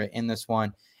 5-point favorite in this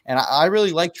one. And I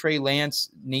really like Trey Lance,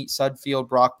 Nate Sudfeld,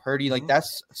 Brock Purdy. Like,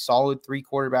 that's solid 3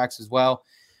 quarterbacks as well.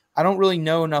 I don't really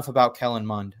know enough about Kellen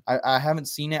Mond. I haven't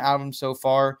seen it out of him so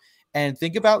far. And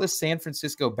think about the San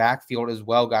Francisco backfield as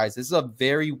well, guys. This is a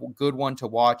very good one to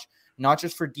watch, not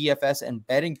just for DFS and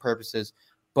betting purposes,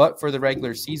 but for the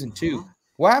regular season too.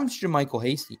 What happens to JaMychal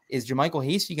Hasty? Is JaMychal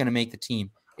Hasty going to make the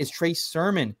team? Is Trey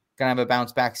Sermon going to have a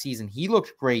bounce-back season? He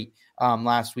looked great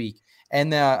last week.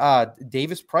 And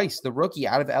Davis Price, the rookie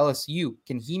out of LSU,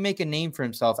 can he make a name for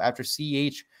himself after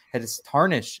CH has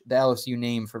tarnished the LSU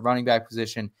name for running back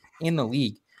position in the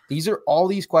league? These are all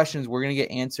these questions we're going to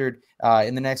get answered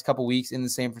in the next couple weeks in the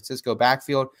San Francisco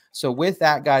backfield. So with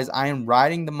that, guys, I am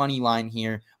riding the money line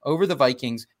here over the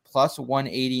Vikings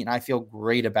 +180, and I feel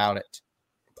great about it.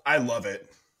 I love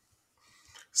it.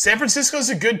 San Francisco's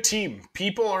a good team.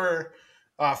 People are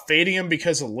fading him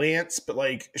because of Lance, but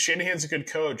Shanahan's a good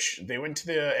coach. They went to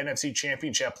the NFC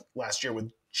Championship last year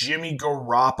with Jimmy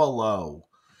Garoppolo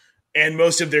and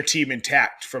most of their team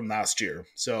intact from last year.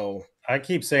 So I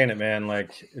keep saying it, man.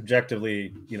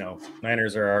 Objectively,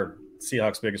 Niners are our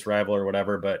Seahawks' biggest rival or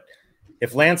whatever. But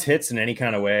if Lance hits in any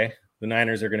kind of way, the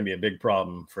Niners are going to be a big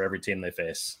problem for every team they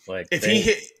face.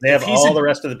 They have all the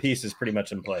rest of the pieces pretty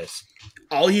much in place.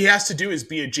 All he has to do is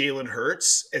be a Jalen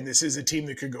Hurts, and this is a team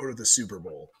that could go to the Super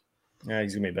Bowl. Yeah,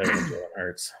 he's gonna be better than Jalen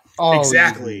Hurts. Oh,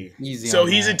 exactly. Easy so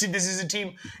this is a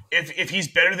team. If he's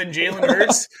better than Jalen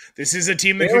Hurts, this is a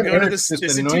team that could go to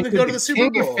the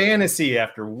Super Bowl. Fantasy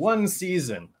after one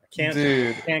season, I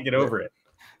can't get over it.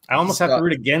 I almost have to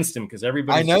root against him because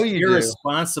everybody's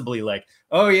irresponsibly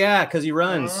oh yeah, because he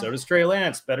runs. So does Trey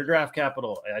Lance. Better draft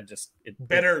capital.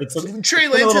 Trey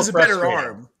Lance has a better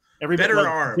arm.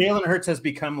 Arm. Jalen Hurts has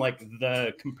become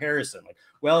the comparison.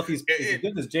 If he's as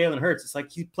good as Jalen Hurts,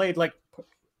 it's he played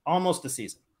almost a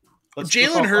season.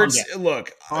 Jalen Hurts,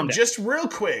 look, just real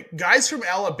quick, guys from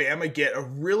Alabama get a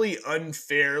really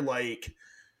unfair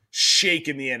shake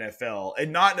in the NFL,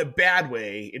 and not in a bad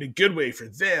way, in a good way for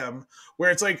them, where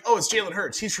it's it's Jalen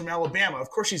Hurts. He's from Alabama. Of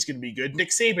course he's going to be good. Nick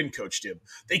Saban coached him.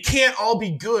 They can't all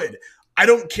be good. I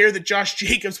don't care that Josh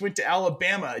Jacobs went to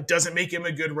Alabama. It doesn't make him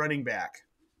a good running back.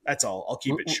 That's all. I'll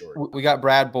keep it short. We got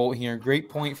Brad Bolt here. Great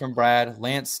point from Brad.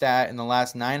 Lance stat, in the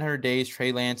last 900 days,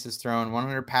 Trey Lance has thrown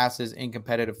 100 passes in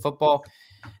competitive football.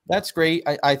 That's great.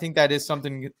 I think that is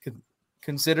something to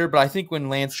consider, but I think when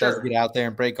Lance does get out there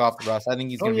and break off the rust, I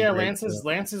think he's going to be great.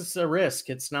 Lance is a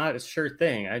risk. It's not a sure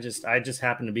thing. I just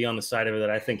happen to be on the side of it that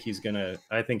I think he's gonna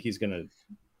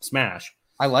smash.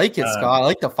 I like it, Scott. I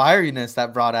like the fieriness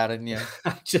that brought out in you.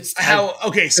 Scott.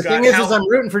 The thing is I'm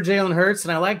rooting for Jalen Hurts,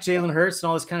 and I like Jalen Hurts and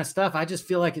all this kind of stuff. I just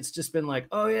feel like it's just been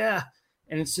oh yeah,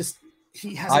 and it's just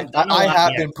he hasn't. I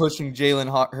have been pushing Jalen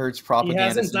Hurts propaganda. He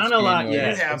hasn't done a lot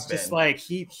yet. It's just like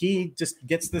he just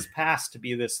gets this pass to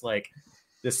be this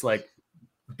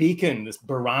beacon, this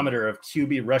barometer of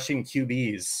QB rushing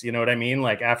QBs. You know what I mean?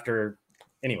 Like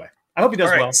anyway. I hope he does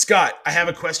well. Scott, I have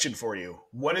a question for you.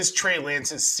 What is Trey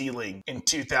Lance's ceiling in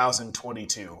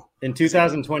 2022? In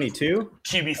 2022?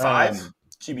 QB5?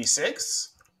 QB6?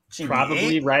 QB8?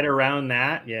 Probably right around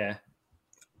that, yeah.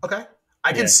 Okay.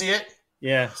 I can see it.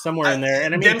 Yeah, somewhere in there.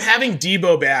 And I mean, them having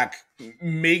Debo back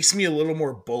makes me a little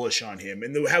more bullish on him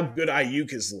and how good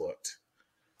Ayuk has looked.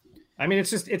 I mean,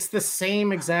 it's the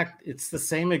same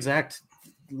exact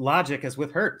logic as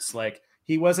with Hurts. Like,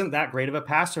 he wasn't that great of a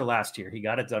passer last year. He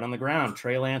got it done on the ground.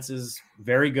 Trey Lance is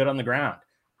very good on the ground.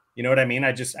 You know what I mean?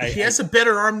 He has a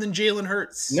better arm than Jalen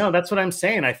Hurts. No, that's what I'm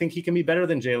saying. I think he can be better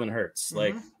than Jalen Hurts. Mm-hmm.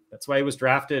 Like, that's why he was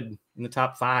drafted in the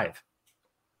top 5.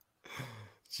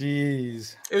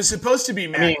 Jeez. It was supposed to be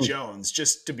Mac Jones,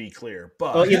 just to be clear.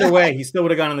 But either way, he still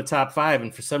would have gone in the top 5.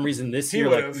 And for some reason this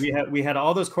year, we had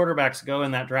all those quarterbacks go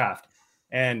in that draft.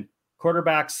 And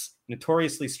quarterbacks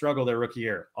notoriously struggle their rookie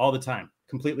year all the time.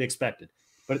 Completely expected.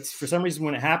 But it's for some reason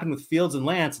when it happened with Fields and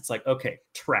Lance, it's like, okay,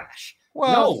 trash.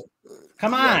 Well, no,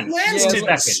 come on. Lance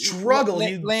didn't struggle.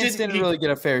 Lance didn't really get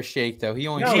a fair shake, though. He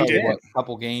only started a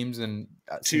couple games and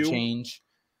some change.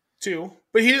 2.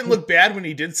 But he didn't look bad when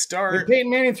he did start.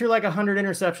 Peyton Manning threw like 100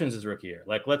 interceptions his rookie year.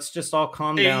 Like, let's just all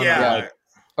calm down. Yeah.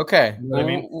 Okay. You know what I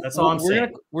mean? That's all I'm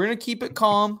saying. We're going to keep it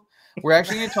calm. We're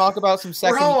actually going to talk about some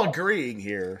second. We're all agreeing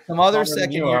here. Some other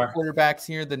second-year quarterbacks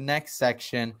here. The next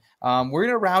section. We're going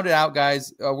to round it out,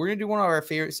 guys. We're going to do one of our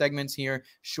favorite segments here.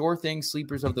 Sure thing,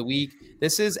 sleepers of the week.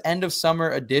 This is end of summer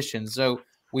edition. So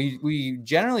we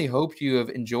generally hope you have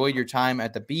enjoyed your time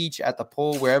at the beach, at the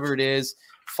pool, wherever it is.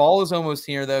 Fall is almost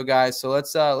here, though, guys. So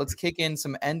let's kick in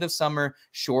some end of summer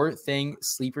sure thing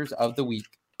sleepers of the week.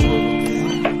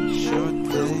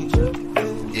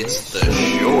 It's the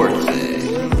sure thing.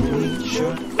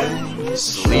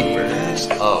 Sleepers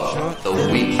of the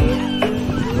week.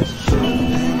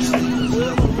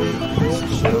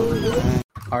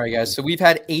 All right, guys. So we've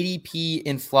had ADP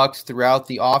in flux throughout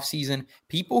the offseason.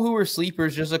 People who were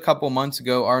sleepers just a couple months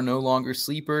ago are no longer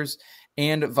sleepers,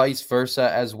 and vice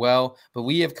versa as well. But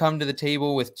we have come to the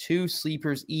table with 2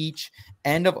 sleepers each.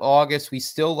 End of August, we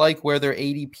still like where their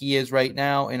ADP is right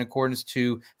now in accordance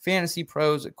to Fantasy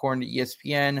Pros, according to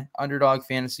ESPN, Underdog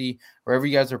Fantasy, wherever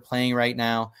you guys are playing right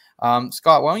now.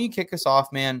 Scott, why don't you kick us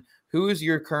off, man? Who is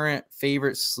your current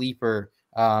favorite sleeper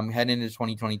heading into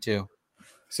 2022?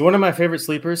 So one of my favorite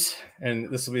sleepers, and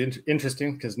this will be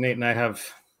interesting because Nate and I have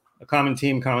a common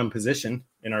team, common position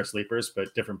in our sleepers,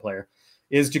 but different player,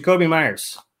 is Jacoby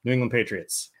Myers, New England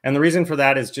Patriots. And the reason for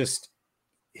that is just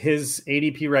his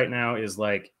ADP right now is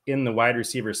like in the wide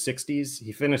receiver 60s.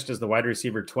 He finished as the wide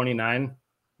receiver 29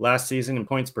 last season in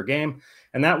points per game.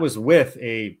 And that was with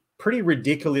a pretty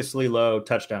ridiculously low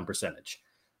touchdown percentage.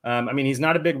 I mean, he's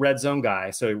not a big red zone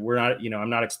guy, so we're not, I'm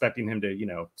not expecting him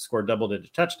to, score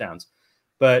double-digit touchdowns.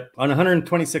 But on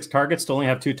 126 targets to only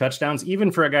have 2 touchdowns,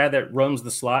 even for a guy that roams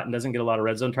the slot and doesn't get a lot of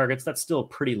red zone targets, that's still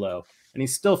pretty low. And he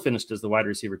still finished as the wide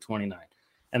receiver 29.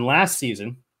 And last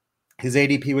season, his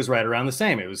ADP was right around the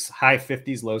same. It was high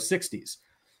 50s, low 60s.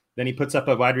 Then he puts up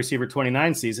a wide receiver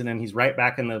 29 season, and he's right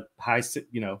back in the high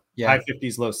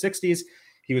 50s, low 60s.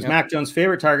 He was Mac Jones'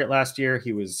 favorite target last year.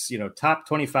 He was, top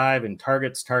 25 in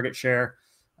targets, target share,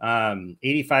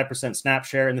 85% snap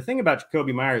share. And the thing about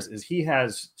Jacoby Myers is he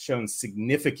has shown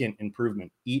significant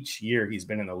improvement each year he's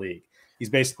been in the league. He's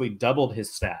basically doubled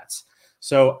his stats.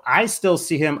 So I still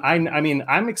see him. I mean,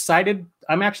 I'm excited.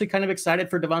 I'm actually kind of excited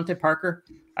for Devontae Parker.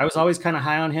 I was always kind of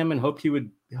high on him and hoped he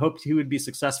would be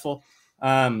successful.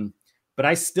 But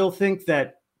I still think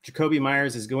that Jacoby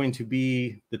Myers is going to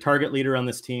be the target leader on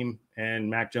this team and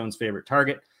Mac Jones' favorite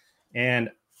target.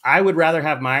 And I would rather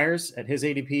have Myers at his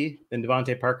ADP than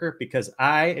Devontae Parker because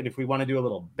and if we want to do a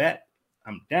little bet,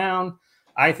 I'm down.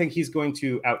 I think he's going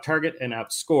to out-target and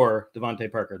outscore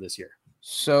Devontae Parker this year.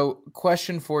 So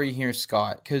question for you here,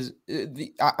 Scott, because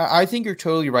I think you're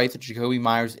totally right that Jacoby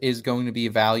Myers is going to be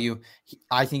a value.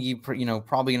 I think he's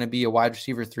probably going to be a wide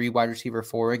receiver 3, wide receiver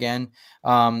 4 again.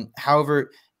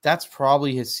 However, that's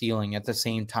probably his ceiling at the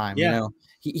same time. Yeah.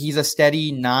 He's a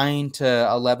steady 9 to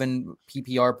 11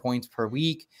 PPR points per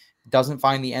week, doesn't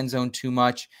find the end zone too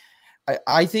much.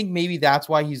 I think maybe that's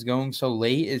why he's going so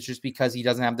late is just because he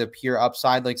doesn't have the pure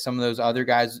upside like some of those other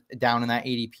guys down in that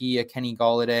ADP, Kenny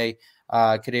Golladay,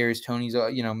 Kadarius Toney's,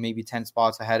 maybe 10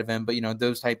 spots ahead of him, but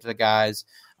those types of guys.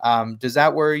 Does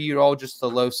that worry you at all? Just the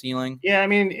low ceiling? Yeah. I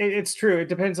mean, it's true. It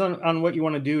depends on what you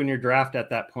want to do in your draft at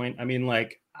that point. I mean,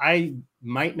 like I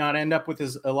might not end up with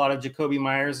a lot of Jacoby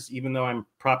Myers, even though I'm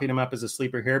propping him up as a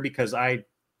sleeper here, because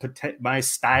my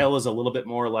style is a little bit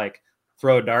more like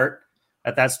throw a dart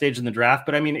at that stage in the draft.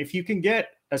 But I mean, if you can get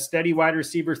a steady wide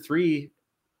receiver 3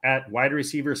 at wide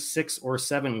receiver 6 or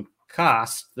 7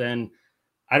 cost, then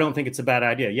I don't think it's a bad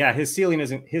idea. Yeah, his ceiling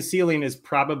is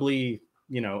probably,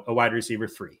 a wide receiver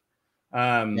 3.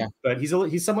 But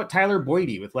he's somewhat Tyler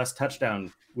Boydie with less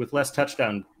touchdown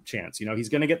chance. He's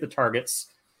going to get the targets.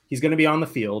 He's going to be on the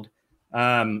field.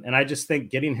 And I just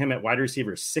think getting him at wide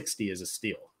receiver 60 is a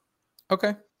steal.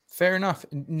 Okay. Fair enough.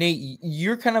 Nate,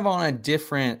 you're kind of on a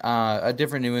different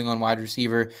New England wide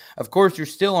receiver. Of course, you're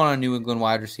still on a New England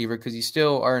wide receiver because you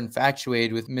still are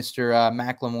infatuated with Mr.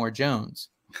 Macklemore Jones.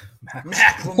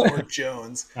 Macklemore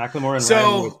Jones. Macklemore and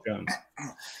Ryan Lewis Jones.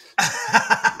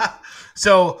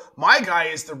 So my guy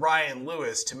is the Ryan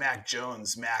Lewis to Mac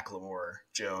Jones, Macklemore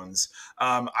Jones.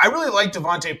 I really like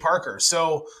Devontae Parker.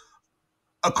 So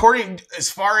as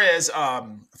far as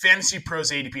Fantasy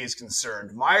Pros ADP is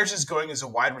concerned, Myers is going as a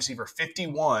wide receiver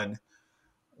 51,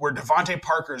 where Devontae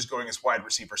Parker is going as wide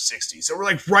receiver 60. So we're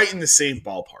like right in the same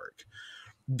ballpark.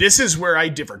 This is where I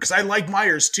differ because I like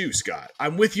Myers too, Scott.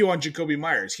 I'm with you on Jacoby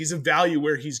Myers. He's a value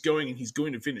where he's going, and he's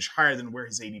going to finish higher than where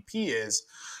his ADP is.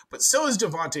 But so is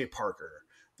Devontae Parker.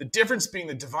 The difference being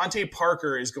that Devontae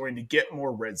Parker is going to get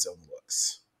more red zone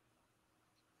looks.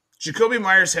 Jacoby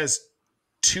Myers has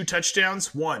 2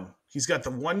 touchdowns. He's got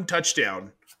the 1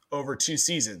 touchdown over 2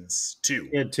 seasons. 2.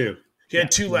 He had 2. He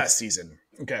had 2 last season.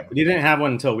 Okay. But he didn't have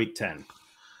one until week 10.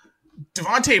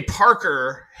 Devontae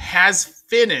Parker has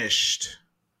finished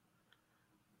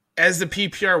as the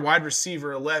PPR wide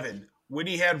receiver 11 when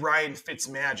he had Ryan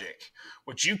Fitzmagic,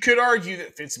 which you could argue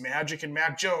that Fitzmagic and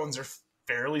Mac Jones are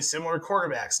fairly similar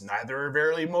quarterbacks. Neither are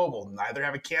very mobile. Neither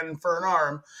have a cannon for an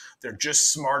arm. They're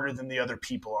just smarter than the other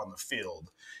people on the field.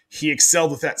 He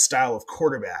excelled with that style of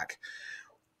quarterback.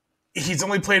 He's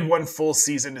only played 1 full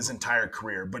season his entire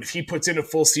career, but if he puts in a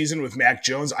full season with Mac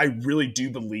Jones, I really do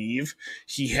believe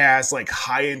he has like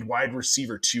high-end wide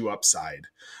receiver 2 upside.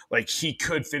 Like he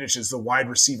could finish as the wide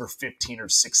receiver 15 or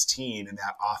 16 in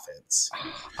that offense.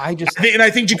 I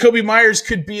think Jacoby Myers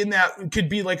could be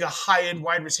like a high-end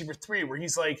wide receiver 3 where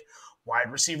he's like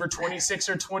wide receiver 26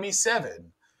 or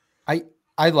 27.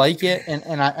 I like it,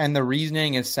 and the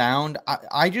reasoning is sound.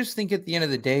 I just think at the end of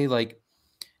the day, like,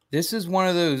 this is one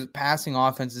of those passing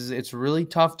offenses. It's really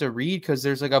tough to read because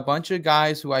there's like a bunch of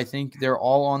guys who I think they're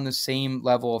all on the same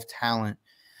level of talent.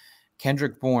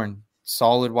 Kendrick Bourne,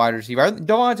 solid wide receiver.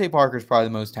 Devontae Parker is probably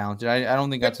the most talented. I don't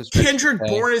think that's a stretch. Kendrick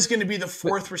Bourne is going to be the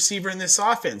 4th receiver in this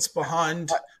offense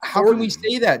behind. How can we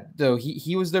say that though?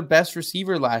 He was their best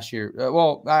receiver last year.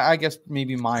 I guess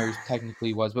maybe Myers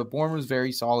technically was, but Bourne was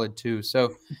very solid too.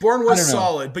 So Bourne was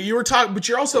solid, but you're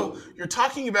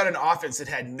talking about an offense that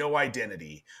had no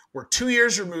identity. We're 2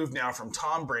 years removed now from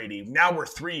Tom Brady. Now we're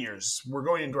 3 years. We're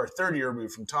going into our 3rd year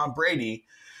removed from Tom Brady.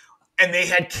 And they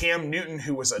had Cam Newton,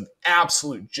 who was an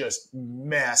absolute just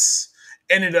mess,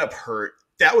 ended up hurt.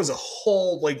 That was a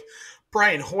whole, like,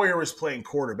 Brian Hoyer was playing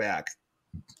quarterback.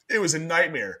 It was a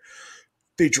nightmare.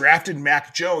 They drafted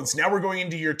Mac Jones. Now we're going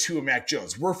into year 2 of Mac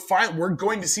Jones. We're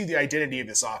going to see the identity of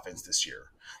this offense this year.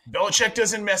 Belichick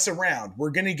doesn't mess around. We're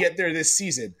going to get there this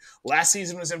season. Last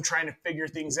season was him trying to figure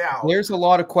things out. There's a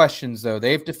lot of questions, though.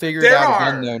 They have to figure it out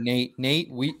again, though, Nate,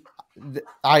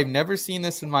 I've never seen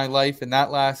this in my life. In that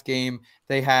last game,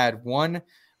 they had one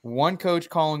coach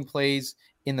calling plays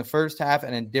in the first half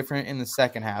and then different in the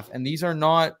second half. And these are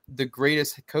not the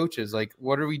greatest coaches. Like,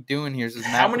 what are we doing here?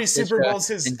 How many Super Bowls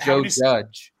has Joe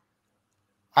Judge?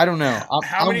 I don't know.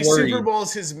 How many Super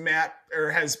Bowls has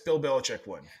Bill Belichick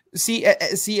won? See,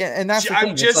 and that's the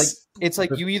thing. It's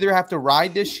like you either have to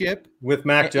ride this ship with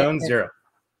Mac Jones, 0.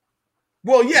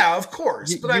 Well, yeah, of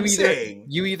course, but I'm saying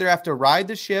you either have to ride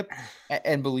the ship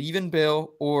and believe in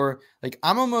Bill, or like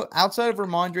outside of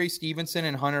Ramondre Stevenson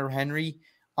and Hunter Henry,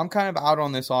 I'm kind of out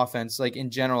on this offense. Like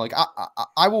in general, like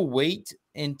I will wait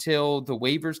until the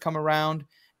waivers come around,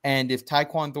 and if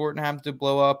Tyquan Thornton happens to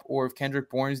blow up, or if Kendrick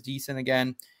Bourne is decent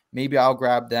again, maybe I'll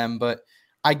grab them. But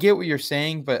I get what you're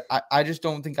saying, but I just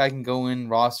don't think I can go in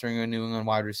rostering a New England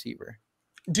wide receiver.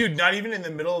 Dude, not even in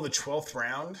the middle of the 12th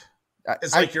round.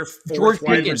 It's like your 4th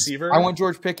wide receiver. I want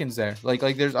George Pickens there. Like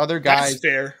there's other guys. That's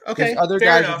fair. Okay. There's other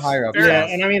guys higher up. Yeah,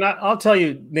 and I mean, I'll tell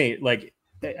you, Nate. Like,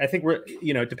 I think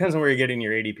it depends on where you're getting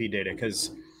your ADP data. Because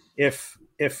if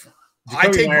I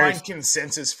take my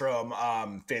consensus from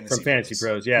Fantasy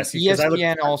Pros, yes.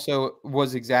 ESPN also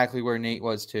was exactly where Nate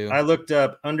was too. I looked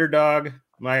up underdog.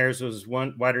 Myers was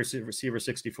wide receiver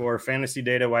 64. Fantasy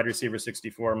data wide receiver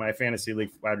 64. My fantasy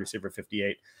league wide receiver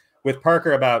 58. With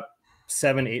Parker about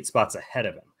 7-8 spots ahead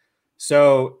of him.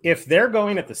 So if they're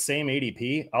going at the same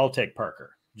ADP, I'll take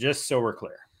Parker, just so we're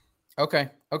clear. Okay.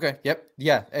 Yep.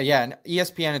 Yeah. And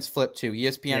ESPN, it's flipped too.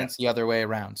 ESPN, it's the other way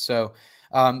around. So,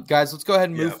 guys, let's go ahead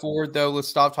and move forward, though. Let's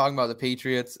stop talking about the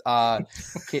Patriots.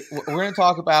 Okay, we're going to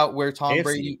talk about where Tom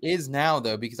Brady is now,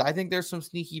 though, because I think there's some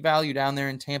sneaky value down there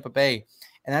in Tampa Bay,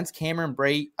 and that's Cameron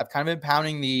Brate. I've kind of been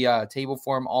pounding the table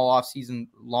for him all off season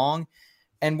long.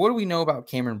 And what do we know about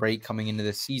Cameron Brate coming into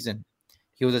this season?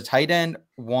 He was a tight end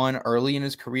 1 early in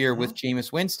his career with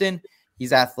Jameis Winston.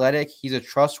 He's athletic. He's a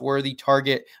trustworthy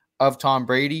target of Tom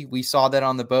Brady. We saw that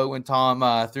on the boat when Tom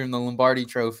threw him the Lombardi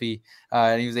trophy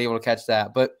and he was able to catch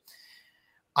that. But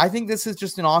I think this is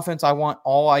just an offense I want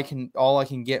all I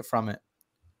can get from it.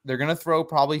 They're going to throw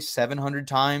probably 700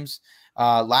 times.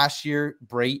 Last year,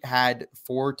 Brate had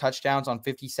 4 touchdowns on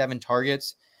 57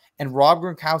 targets, and Rob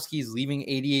Gronkowski is leaving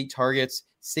 88 targets,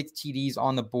 6 TDs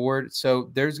on the board.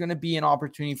 So there's going to be an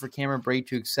opportunity for Cameron Brate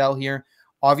to excel here.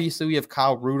 Obviously, we have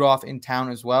Kyle Rudolph in town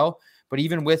as well. But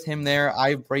even with him there, I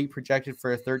have Brate projected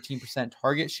for a 13%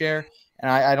 target share.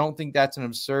 And I don't think that's an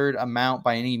absurd amount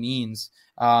by any means.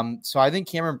 So I think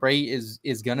Cameron Brate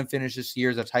is going to finish this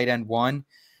year as a tight end 1.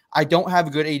 I don't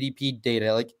have good ADP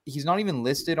data. Like, he's not even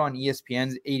listed on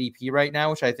ESPN's ADP right now,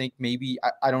 which I think maybe,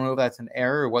 I don't know if that's an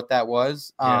error or what that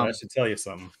was. Yeah, that should tell you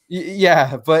something.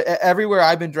 Yeah, but everywhere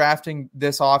I've been drafting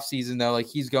this offseason, though, like,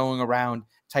 he's going around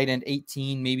tight end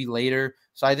 18, maybe later.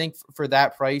 So I think for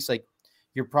that price, like,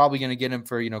 you're probably going to get him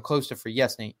for, close to free.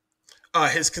 Yes, Nate.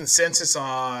 His consensus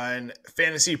on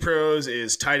Fantasy Pros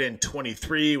is tight end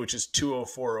 23, which is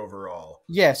 204 overall.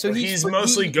 Yeah, so he's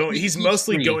mostly going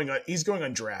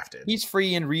undrafted. He's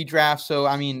free in redraft. So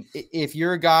I mean, if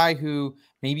you're a guy who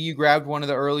maybe you grabbed one of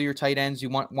the earlier tight ends, you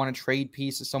want a trade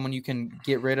piece of someone you can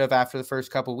get rid of after the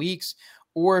first couple weeks,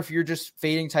 or if you're just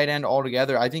fading tight end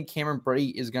altogether, I think Cameron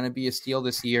Brate is going to be a steal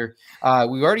this year.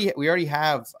 We already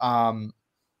have.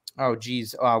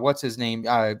 What's his name?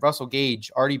 Russell Gage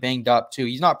already banged up too.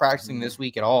 He's not practicing this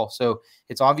week at all. So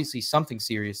it's obviously something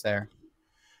serious there.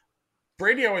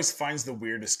 Brady always finds the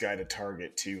weirdest guy to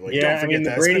target too. Like, don't forget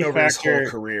that's been over his whole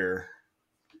career.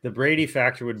 The Brady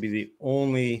factor would be the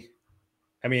only.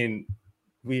 I mean,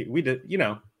 we did.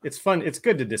 It's fun. It's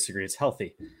good to disagree. It's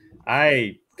healthy.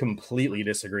 I completely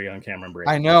disagree on Cameron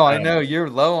Brady. I know. You're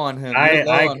low on him.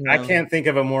 I can't think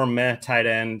of a more meh tight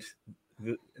end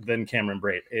than Cameron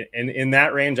Brate. And in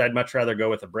that range, I'd much rather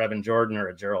go with a Brevin Jordan or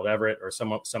a Gerald Everett or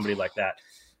somebody like that.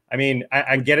 I mean,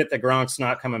 I get it that Gronk's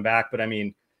not coming back, but I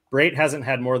mean, Brate hasn't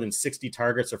had more than 60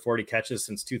 targets or 40 catches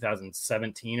since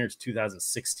 2017 or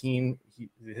 2016.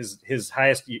 His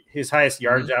highest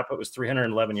yardage output was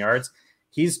 311 yards.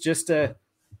 He's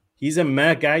a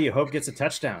meh guy you hope gets a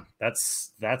touchdown.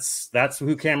 That's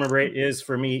who Cameron Brate is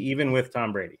for me, even with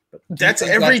Tom Brady. But that's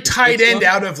every tight end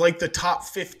out of like the top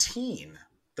 15,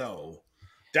 though.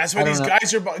 That's why these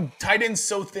guys are tight ends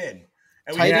so thin.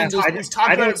 And we've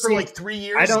talked about it for like 3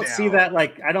 years. I don't see that.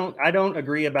 Like, I don't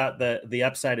agree about the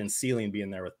upside and ceiling being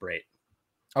there with Brate.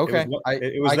 Okay,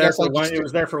 it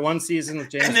was there for one season with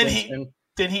James. And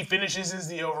then he finishes as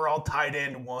the overall tight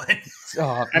end 1.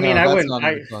 I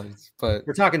wouldn't. But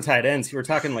we're talking tight ends. We're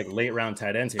talking like late round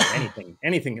tight ends here.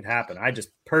 Anything could happen. I just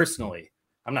personally,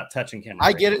 I'm not touching Cameron.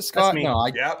 I get it, Scott.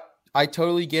 I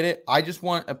totally get it. I just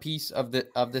want a piece of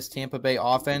this Tampa Bay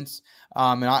offense,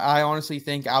 and I honestly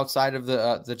think outside of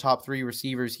the top 3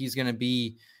 receivers, he's going to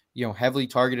be heavily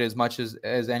targeted as much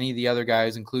as any of the other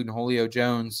guys, including Julio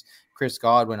Jones, Chris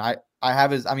Godwin. I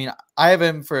have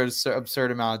him for an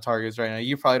absurd amount of targets right now.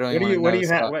 You probably don't. What do you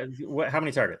have? How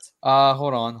many targets?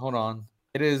 Hold on.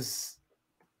 It's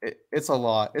a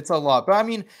lot. But I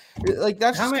mean, like,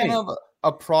 that's just kind of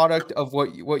a product of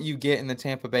what you get in the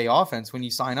Tampa Bay offense when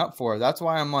you sign up for it. That's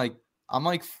why I'm like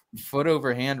foot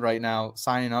over hand right now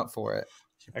signing up for it.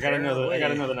 I gotta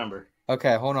know the number.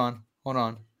 Okay, hold on.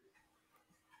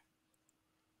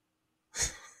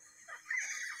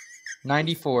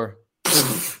 94.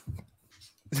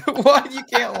 What? You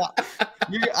can't lie.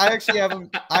 I actually have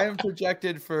him. I am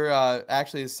projected for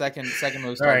actually the second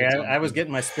most. Sorry, I was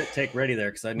getting my spit take ready there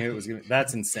because I knew it was going to.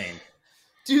 That's insane.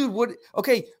 Dude, what?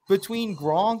 Okay, between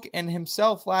Gronk and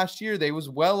himself last year, they was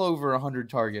well over 100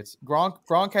 targets.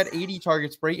 Gronk had 80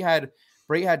 targets. Brate had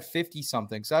 50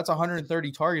 something. So that's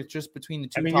 130 targets just between the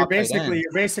two. I mean, you're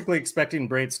basically expecting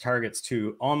Brate's targets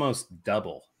to almost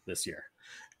double this year.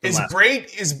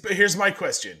 Here's my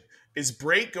question. Is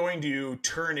Brate going to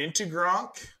turn into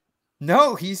Gronk,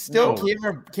 No, he's still No.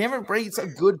 Cameron Brate's a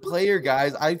good player,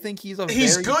 guys. I think he's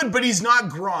good, but he's not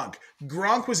Gronk.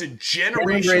 Gronk was a Cameron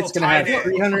generational Brate's going to have tight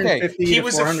end. 350 He to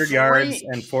was a 400 yards freak.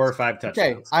 and 4 or 5 touchdowns.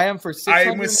 Okay, I am for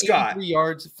I'm with Scott. 683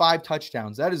 yards, 5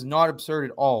 touchdowns. That is not absurd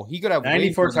at all. He could have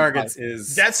 94 way more than targets 5.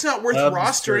 is That's not worth absurd.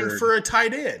 rostering for a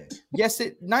tight end. Yes,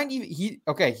 it 90. He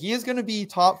is going to be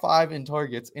top 5 in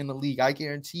targets in the league. I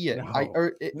guarantee it.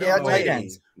 No. At tight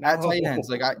ends. At tight ends,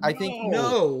 like I think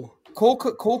No. Cole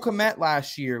Kmet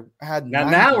last year had.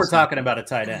 Now we're talking about a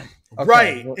tight end. Okay,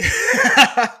 Right. well,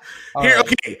 Here, right.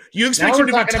 okay. You Now expect we're him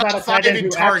to be talking about a top tight 5 end in who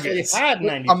actually targets. had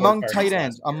 94 among targets tight last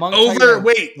ends, year. among tight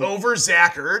ends. Over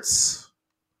Zach Ertz,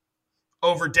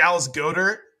 over Dallas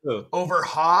Goedert, Who? over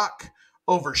Hawk,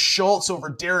 over Schultz, over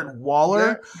Darren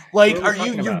Waller. Like, Who are are we you?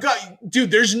 talking You've about? got,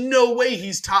 dude. There's no way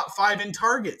he's top 5 in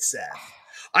targets, Seth.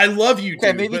 I love you, dude.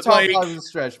 Okay, maybe but top like, 5 is a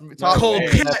stretch. Top Cole way.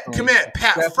 Kmet,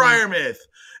 Pat Definitely. Freiermuth,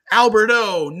 Albert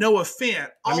O, Noah Fant.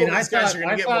 All I mean, of I these guys thought, are going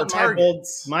I to get more thought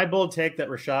targets. my bold take that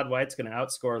Rashad White's going to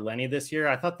outscore Lenny this year.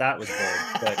 I thought that was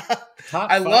bold, but top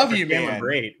I 5 love for you, Cameron man.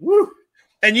 Brate. Woo!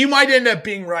 And you might end up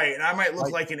being right, and I might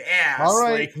look like an ass. All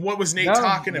right. Like, what was Nate No,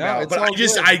 talking no, about? it's But all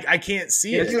good. I can't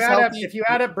see If it. you, just add up, healthy. if you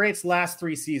add up Brate's last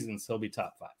 3 seasons, he'll be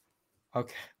top 5.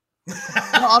 Okay.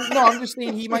 I'm just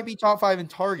saying he might be top 5 in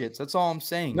targets. That's all I'm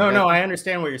saying. No, Like, no, I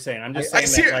understand what you're saying. I'm just I saying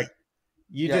see that it. like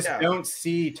you Yeah. just don't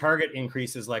see target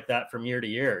increases like that from year to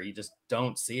year. You just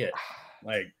don't see it.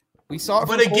 Like we saw it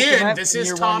But from Cole again, Kmet this from is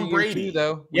year Tom 1 to year Brady. 2,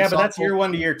 though. We yeah, but saw that's Cole- year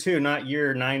 1 to year 2, not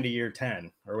year 9 to year 10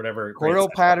 or whatever. Brate Cordell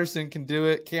said. Patterson can do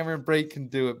it. Cameron Brate can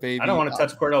do it, baby. I don't want to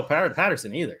touch Cordell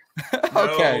Patterson either.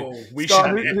 Okay. No, we Scott,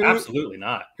 should. Absolutely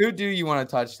not. Who do you want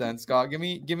to touch then, Scott? Give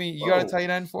me. You got a tight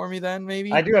end for me then,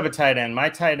 maybe? I do have a tight end. My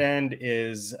tight end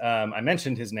is I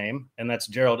mentioned his name, and that's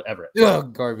Gerald Everett.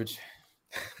 Ugh, garbage.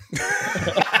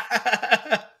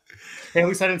 Hey, at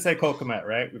least I didn't say Cole Kmet,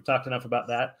 right? We've talked enough about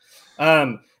that.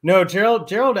 No,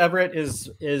 Gerald Everett is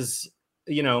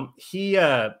he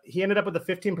ended up with a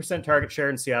 15% target share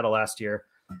in Seattle last year,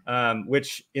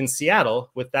 which in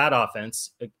Seattle with that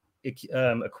offense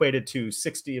equated to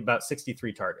about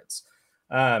 63 targets.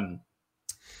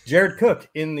 Jared Cook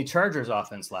in the Chargers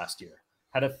offense last year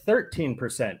had a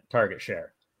 13% target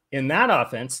share. In that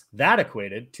offense, that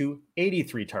equated to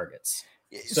 83 targets.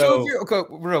 So if you're, okay,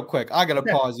 real quick, I gotta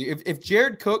pause you. If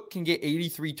Jared Cook can get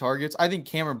 83 targets, I think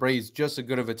Cameron Brate is just as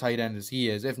good of a tight end as he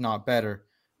is, if not better.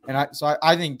 And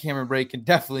I think Cameron Brate can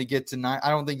definitely get to 9. I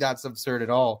don't think that's absurd at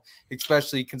all,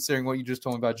 especially considering what you just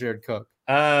told me about Jared Cook.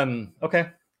 Okay.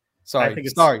 Sorry, I think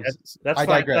that's I fine.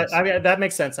 digress. I mean, that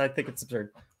makes sense. I think it's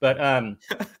absurd. But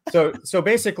so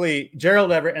basically,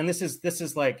 Gerald Everett, and this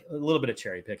is like a little bit of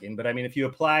cherry picking, but I mean, if you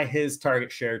apply his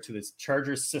target share to this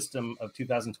Chargers system of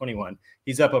 2021,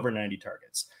 he's up over 90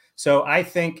 targets. So I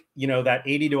think that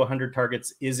 80 to 100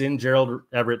 targets is in Gerald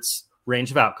Everett's range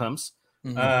of outcomes.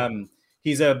 Mhm.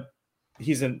 He's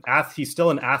still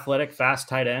an athletic, fast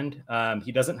tight end.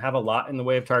 He doesn't have a lot in the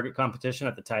way of target competition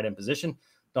at the tight end position.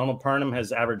 Donald Parham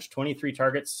has averaged 23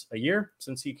 targets a year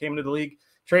since he came into the league.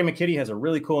 Trey McKitty has a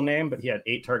really cool name, but he had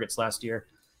 8 targets last year.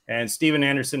 And Steven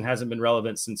Anderson hasn't been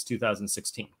relevant since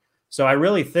 2016. So I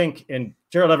really think, and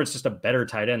Gerald Everett's just a better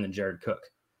tight end than Jared Cook.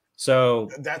 So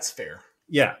That's fair.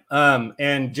 yeah.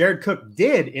 And Jared Cook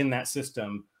did in that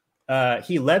system.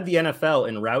 He led the NFL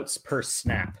in routes per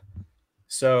snap.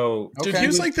 So Dude, Okay. he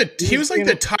was like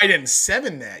the tight end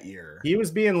 7 that year. he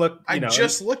was being looked. I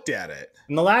just looked at it.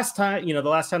 And the last time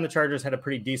the Chargers had a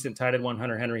pretty decent tight end 1,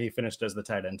 Hunter Henry, he finished as the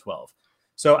tight end 12.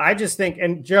 So I just think,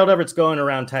 and Gerald Everett's going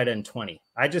around tight end 20.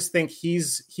 I just think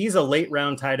he's a late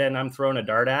round tight end I'm throwing a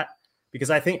dart at because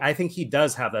I think he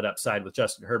does have that upside with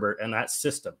Justin Herbert and that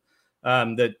system.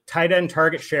 The tight end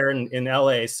target share in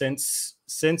LA since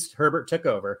Herbert took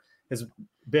over has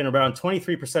been around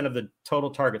 23% of the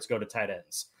total targets go to tight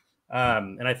ends.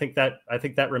 And I think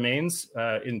that remains.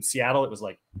 In Seattle, it was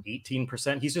like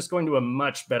 18%. He's just going to a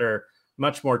much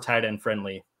more tight end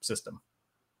friendly system.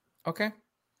 Okay.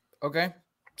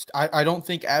 I don't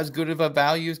think as good of a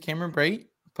value as Cameron Brate,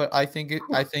 but I think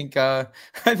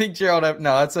Gerald Everett.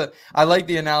 No, I like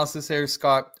the analysis there,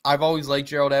 Scott. I've always liked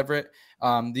Gerald Everett.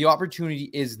 The opportunity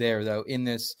is there though in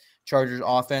this Chargers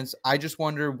offense. I just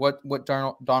wonder what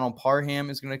Donald Parham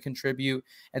is going to contribute,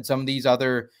 and some of these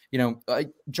other,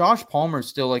 Josh Palmer is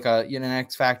still like an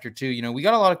X factor too. We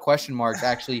got a lot of question marks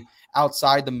actually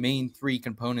outside the main 3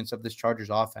 components of this Chargers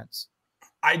offense.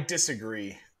 I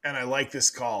disagree, and I like this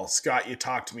call. Scott, you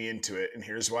talked me into it, and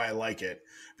here's why I like it.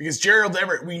 Because Gerald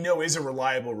Everett, we know, is a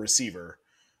reliable receiver.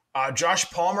 Josh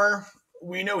Palmer,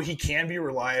 we know he can be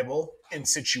reliable in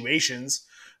situations.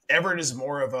 Everett is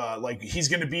more of he's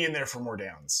going to be in there for more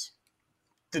downs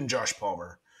than Josh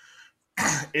Palmer.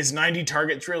 Is 90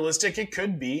 targets realistic? It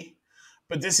could be.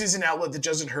 But this is an outlet that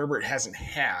Justin Herbert hasn't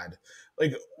had.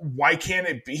 Like, why can't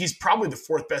it be? He's probably the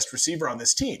fourth best receiver on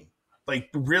this team. Like,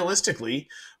 realistically,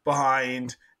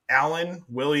 behind Allen,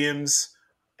 Williams,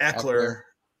 Eckler.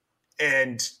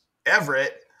 And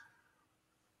Everett.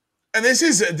 And this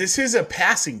is a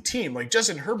passing team. Like,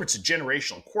 Justin Herbert's a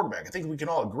generational quarterback. I think we can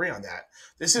all agree on that.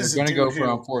 This is going to go for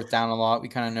on fourth down a lot. We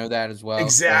kind of know that as well.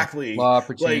 Exactly. So, a lot of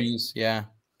opportunities. Like, yeah.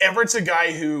 Everett's a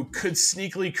guy who could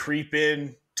sneakily creep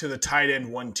in to the tight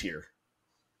end 1 tier.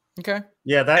 Okay.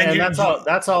 Yeah, that's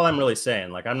all I'm really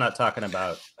saying. Like, I'm not talking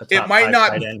about a top it might 5 not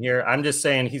tight end here. I'm just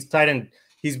saying he's tight end.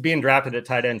 He's being drafted at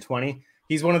tight end 20.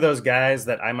 He's one of those guys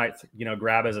that I might,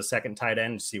 grab as a second tight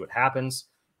end to see what happens.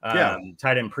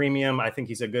 Tight end premium. I think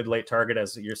he's a good late target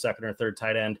as your second or third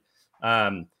tight end.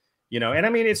 And I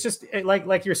mean, it's just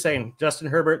like you're saying, Justin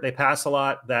Herbert, they pass a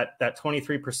lot. That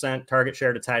 23% target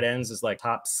share to tight ends is like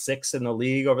top 6 in the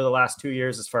league over the last 2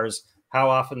 years, as far as how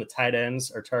often the tight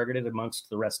ends are targeted amongst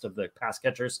the rest of the pass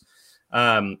catchers.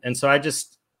 And so I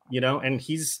just, and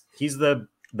he's the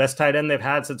best tight end they've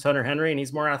had since Hunter Henry, and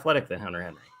he's more athletic than Hunter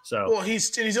Henry. So, well,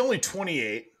 he's only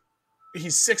 28.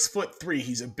 He's 6'3".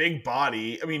 He's a big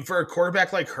body. I mean, for a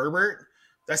quarterback like Herbert,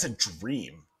 that's a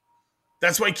dream.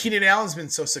 That's why Keenan Allen's been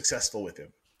so successful with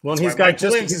him. Well, and he's got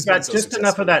just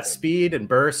enough of that speed and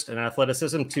burst and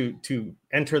athleticism to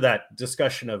enter that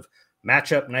discussion of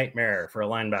matchup nightmare for a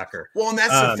linebacker. Well, and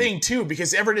that's the thing too,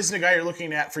 because Everett isn't a guy you're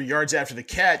looking at for yards after the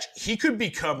catch. He could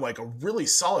become like a really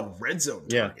solid red zone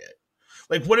target. Yeah.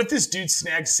 Like, what if this dude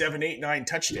snags 7, 8, 9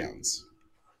 touchdowns?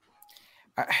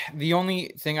 The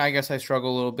only thing I guess I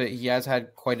struggle a little bit, he has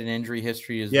had quite an injury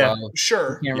history as well.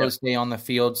 Sure. He can't really stay on the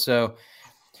field. So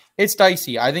it's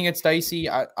dicey. I think it's dicey.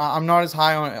 I'm not as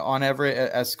high on Everett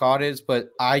as Scott is, but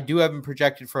I do have him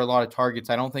projected for a lot of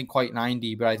targets. I don't think quite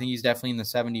 90, but I think he's definitely in the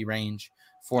 70 range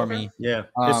for me. Yeah.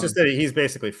 It's just that he's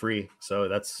basically free. So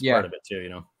that's part of it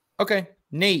too, Okay.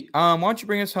 Nate, why don't you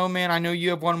bring us home, man? I know you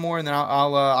have one more, and then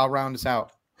I'll round us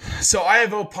out. So I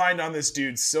have opined on this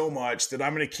dude so much that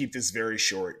I'm going to keep this very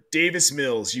short. Davis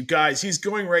Mills, you guys, he's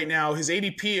going right now. His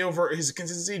ADP over his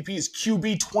consensus ADP is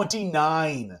QB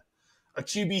 29, a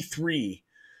QB 3.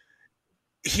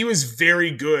 He was very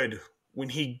good when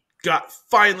he got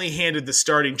finally handed the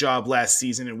starting job last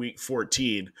season in week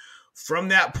 14. From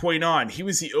that point on, he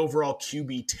was the overall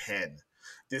QB 10.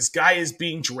 This guy is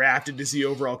being drafted as the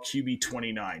overall QB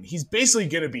 29. He's basically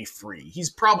going to be free. He's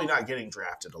probably not getting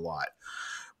drafted a lot.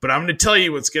 But I'm going to tell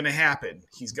you what's going to happen.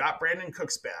 He's got Brandon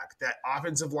Cooks back. That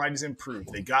offensive line is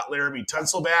improved. They got Laramie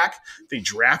Tunsil back. They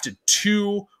drafted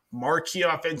 2 marquee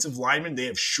offensive linemen. They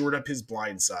have shored up his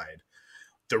blind side.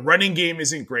 The running game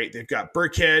isn't great. They've got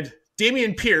Burkhead,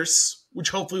 Damian Pierce, which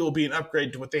hopefully will be an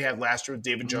upgrade to what they had last year with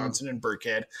David Johnson and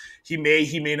Burkhead. He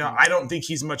may not. I don't think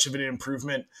he's much of an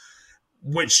improvement,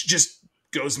 which just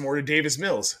goes more to Davis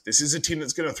Mills. This is a team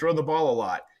that's going to throw the ball a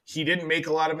lot. He didn't make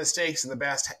a lot of mistakes in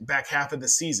the back half of the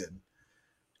season.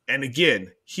 And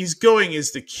again, he's going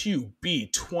as the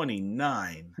QB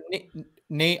 29.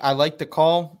 Nate, I like the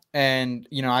call. And,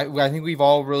 I think we've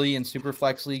all really, in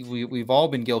Superflex League, we've all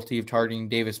been guilty of targeting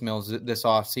Davis Mills this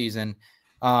offseason.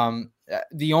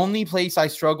 The only place I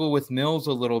struggle with Mills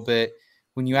a little bit,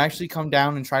 when you actually come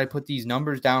down and try to put these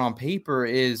numbers down on paper,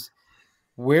 is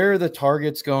where are the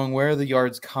targets going? Where are the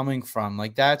yards coming from?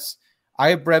 Like, I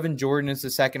have Brevin Jordan as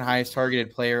the second highest targeted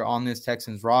player on this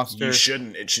Texans roster. You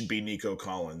shouldn't. It should be Nico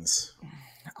Collins.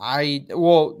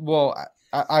 Nico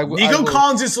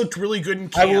Collins has looked really good in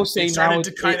camp. I will say now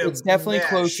it's definitely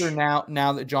closer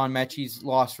now that John Mechie's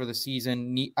lost for the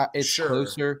season. It's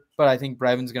closer, but I think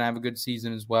Brevin's going to have a good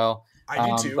season as well.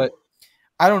 I do too. But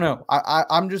I don't know.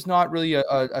 I'm just not really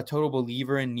a total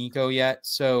believer in Nico yet.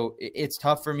 So it's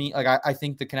tough for me. Like, I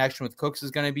think the connection with Cooks is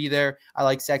going to be there. I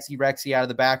like Sexy Rexy out of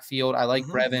the backfield. I like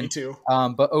Brevin. Me too.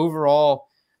 But overall,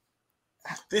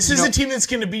 this is a team that's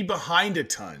going to be behind a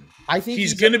ton. I think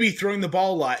he's going to be throwing the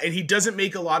ball a lot, and he doesn't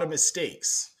make a lot of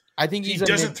mistakes. I think he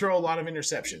doesn't throw a lot of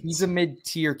interceptions. He's a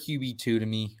mid-tier QB2 to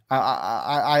me.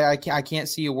 I can't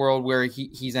see a world where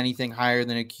he's anything higher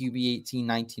than a QB 18,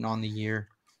 19 on the year.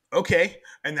 Okay,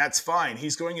 and that's fine.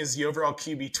 He's going as the overall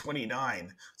QB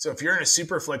 29. So if you're in a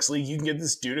super flex league, you can get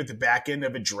this dude at the back end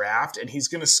of a draft, and he's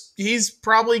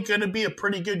probably going to be a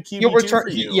pretty good QB2 for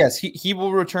you. Yes, he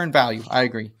will return value. I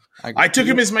agree. I took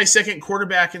him as my second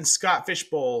quarterback in Scott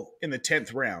Fishbowl in the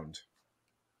 10th round.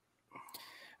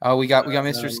 Oh, we got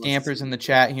Mr. Scampers in the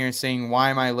chat here saying, "Why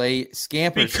am I late?"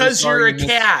 Scampers, because you're a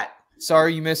cat.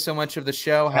 Sorry you missed so much of the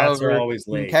show. Cats However, are always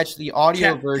late. You can catch the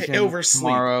audio version oversleep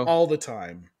tomorrow all the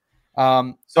time.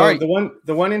 The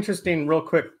one interesting, real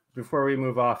quick before we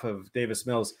move off of Davis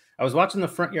Mills, I was watching the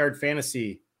Front Yard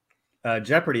Fantasy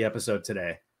Jeopardy episode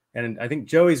today, and I think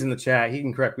Joey's in the chat. He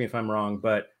can correct me if I'm wrong,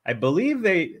 but I believe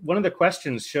one of the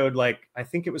questions showed, like, I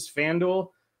think it was FanDuel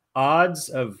odds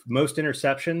of most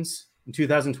interceptions in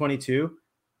 2022,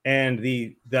 and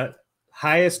the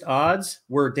highest odds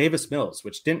were Davis Mills,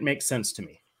 which didn't make sense to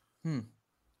me.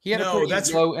 He had a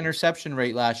pretty low interception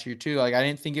rate last year too. Like, I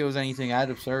didn't think it was anything that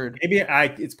absurd. Maybe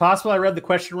it's possible I read the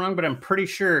question wrong, but I'm pretty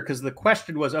sure, because the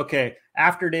question was, okay,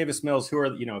 after Davis Mills,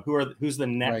 who's the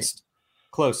next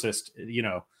closest,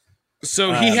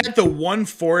 So he had the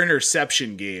 1-4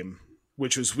 interception game,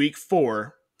 which was week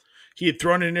 4. He had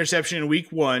thrown an interception in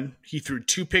week 1. He threw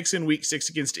 2 picks in week 6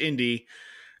 against Indy.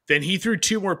 Then he threw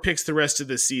 2 more picks the rest of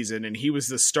the season, and he was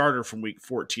the starter from week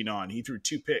 14 on. He threw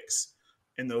 2 picks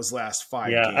in those last 5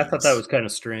 games. I thought that was kind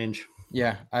of strange.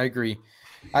 Yeah, I agree.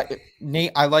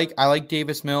 Nate, I like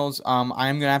Davis Mills. I'm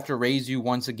going to have to raise you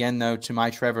once again, though, to my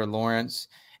Trevor Lawrence.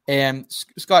 And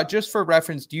Scott, just for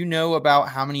reference, do you know about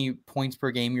how many points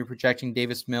per game you're projecting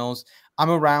Davis Mills? I'm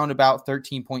around about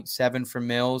 13.7 for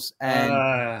Mills. And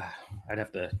I'd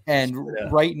have to. And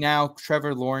right now,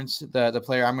 Trevor Lawrence, the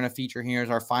player I'm going to feature here, is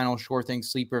our final Sure Thing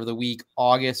Sleeper of the Week,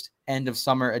 August end of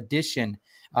summer edition.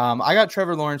 I got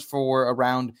Trevor Lawrence for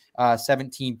around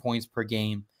 17 points per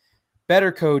game.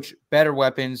 Better coach, better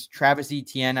weapons. Travis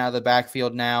Etienne out of the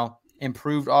backfield now.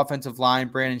 Improved offensive line.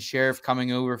 Brandon Sheriff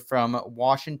coming over from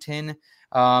Washington.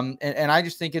 And I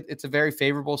just think it's a very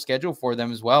favorable schedule for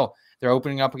them as well. They're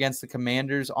opening up against the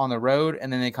Commanders on the road,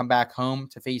 and then they come back home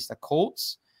to face the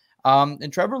Colts.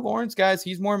 And Trevor Lawrence, guys,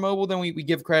 he's more mobile than we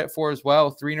give credit for as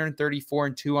well. 334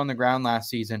 and 2 on the ground last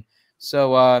season.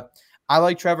 So I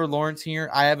like Trevor Lawrence here.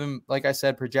 I have him, like I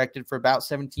said, projected for about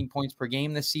 17 points per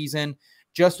game this season.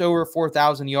 Just over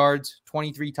 4,000 yards,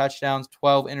 23 touchdowns,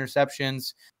 12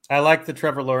 interceptions. I like the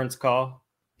Trevor Lawrence call.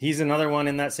 He's another one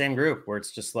in that same group where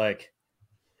it's just like,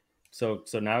 so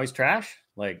now he's trash.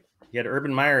 Like, he had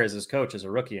Urban Meyer as his coach as a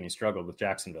rookie, and he struggled with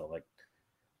Jacksonville. Like,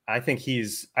 I think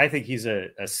he's a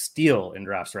steal in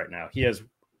drafts right now. He has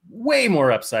way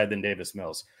more upside than Davis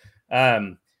Mills.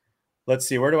 Let's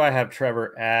see, where do I have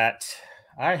Trevor at?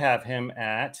 I have him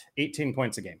at 18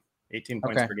 points a game. 18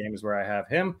 points per game is where I have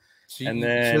him. So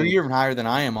you're even higher than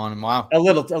I am on him. Wow. A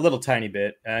little tiny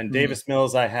bit. And Davis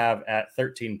Mills I have at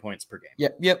 13 points per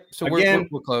game. Yep. So again,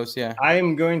 we're close, yeah. I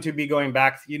am going to be going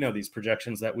back, these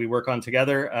projections that we work on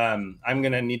together. I'm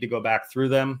going to need to go back through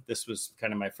them. This was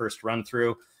kind of my first run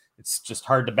through. It's just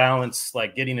hard to balance,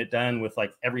 like, getting it done with,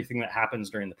 like, everything that happens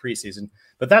during the preseason.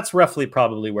 But that's roughly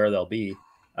probably where they'll be.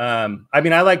 I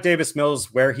like Davis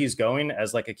Mills where he's going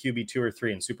as, like, a QB 2 or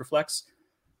 3 in Superflex.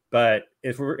 But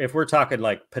if we're talking,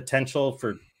 like, potential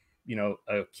for,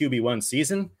 a QB1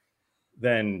 season,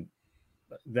 then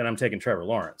I'm taking Trevor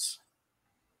Lawrence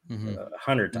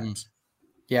 100 times.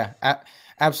 Yeah,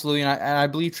 absolutely. And I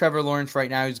believe Trevor Lawrence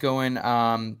right now is going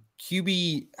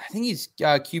QB. I think he's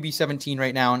QB 17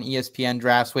 right now on ESPN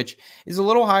drafts, which is a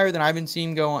little higher than I've been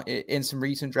seeing go in some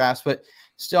recent drafts. But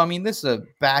still, this is a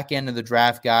back end of the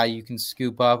draft guy you can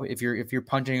scoop up if you're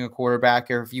punching a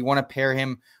quarterback, or if you want to pair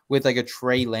him with, like, a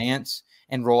Trey Lance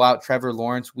and roll out Trevor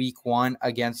Lawrence week 1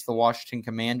 against the Washington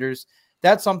Commanders.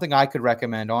 That's something I could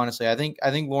recommend, honestly. I think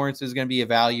Lawrence is going to be a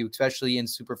value, especially in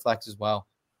Superflex as well.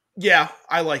 Yeah,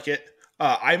 I like it.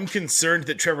 I'm concerned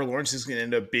that Trevor Lawrence is going to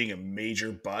end up being a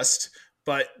major bust,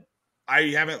 but I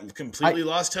haven't completely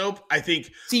lost hope. I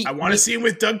think I want to see him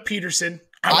with Doug Peterson.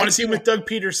 I want to see him with Doug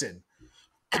Peterson.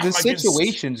 The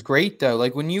situation's great, though.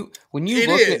 Like, when you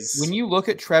look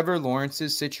at Trevor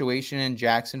Lawrence's situation in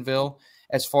Jacksonville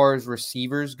as far as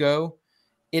receivers go,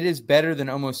 it is better than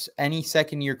almost any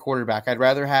second-year quarterback. I'd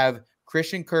rather have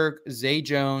Christian Kirk, Zay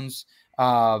Jones,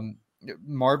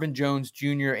 Marvin Jones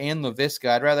Jr., and Laviska.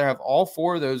 I'd rather have all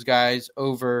 4 of those guys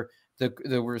over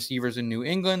the receivers in New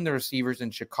England, the receivers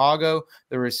in Chicago,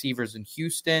 the receivers in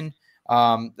Houston.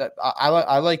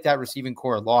 I like that receiving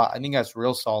core a lot. I think that's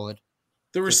real solid.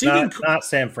 The receiving not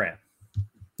San Fran.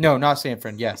 No, not San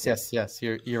Fran. Yes.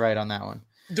 You're right on that one.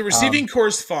 The receiving core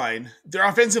is fine. Their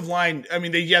offensive line,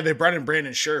 they brought in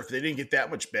Brandon Sheriff. They didn't get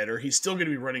that much better. He's still going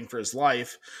to be running for his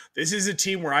life. This is a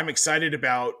team where I'm excited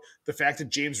about the fact that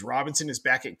James Robinson is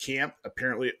back at camp,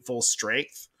 apparently at full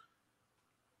strength.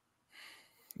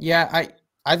 Yeah,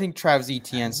 I think Travis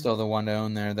Etienne's still the one to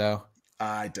own there, though.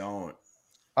 I don't.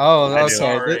 Oh, okay.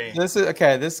 Sorry. This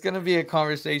is going to be a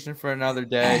conversation for another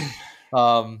day.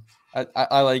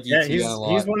 I like Etienne a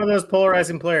lot. He's one of those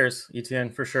polarizing players, Etienne,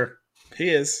 for sure. He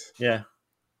is. Yeah.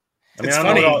 It's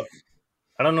funny.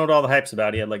 I don't know what all the hype's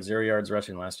about. He had like 0 yards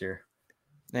rushing last year.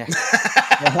 Yeah.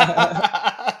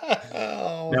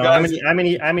 Oh No, guys. I'm an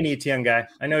ETN guy.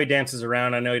 I know he dances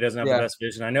around. I know he doesn't have the best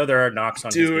vision. I know there are knocks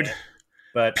on his game,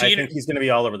 but I think he's going to be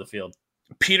all over the field.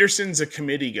 Peterson's a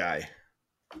committee guy.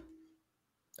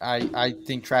 I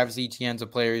think Travis Etienne's a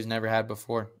player he's never had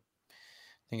before.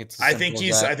 I think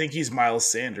he's Miles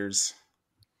Sanders.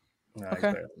 No, okay. He's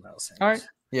better than Miles Sanders. All right.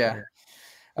 Yeah.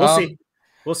 We'll see.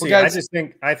 We'll see. Guys,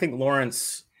 I think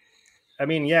Lawrence. I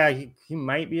mean, yeah, he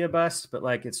might be a bust, but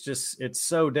like it's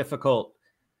so difficult.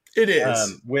 It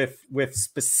is with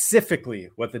specifically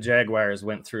what the Jaguars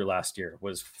went through last year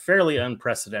was fairly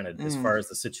unprecedented as far as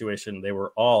the situation they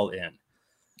were all in.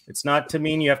 It's not to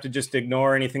mean you have to just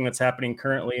ignore anything that's happening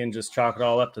currently and just chalk it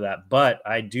all up to that. But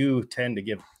I do tend to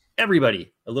give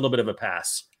everybody a little bit of a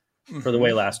pass for the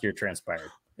way last year transpired.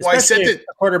 Well, I said that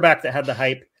a quarterback that had the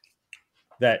hype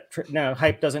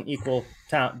hype doesn't equal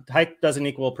talent. Hype doesn't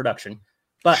equal production,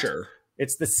 but sure.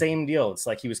 It's the same deal. It's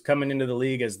like he was coming into the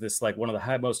league as this like one of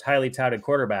the most highly touted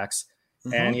quarterbacks,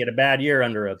 and he had a bad year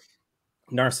under a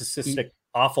narcissistic,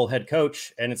 awful head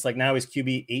coach. And it's like now he's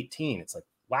QB 18. It's like,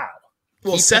 wow.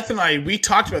 Well, Seth and we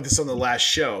talked about this on the last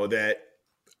show that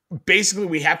basically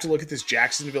we have to look at this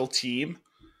Jacksonville team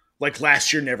like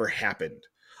last year never happened.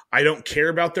 I don't care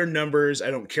about their numbers. I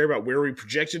don't care about where we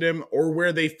projected them or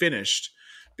where they finished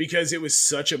because it was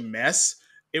such a mess.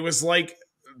 It was like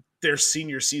their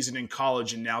senior season in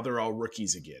college and now they're all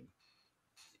rookies again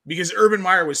because Urban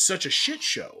Meyer was such a shit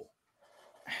show.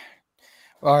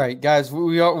 All right, guys,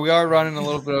 we are running a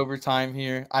little bit over time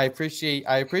here. I appreciate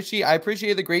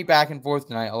the great back and forth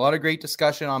tonight. A lot of great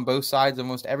discussion on both sides,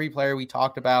 almost every player we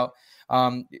talked about.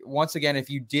 Once again, if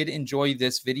you did enjoy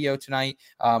this video tonight,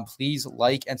 please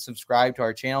like and subscribe to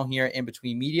our channel here in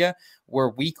Between Media. We're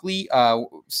weekly,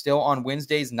 still on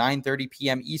Wednesdays, 9:30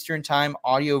 p.m. Eastern time.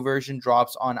 Audio version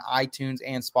drops on iTunes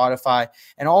and Spotify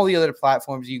and all the other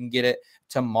platforms you can get it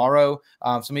tomorrow.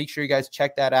 So make sure you guys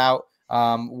check that out.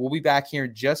 We'll be back here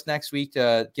just next week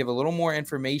to give a little more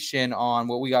information on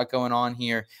what we got going on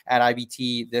here at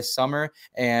IBT this summer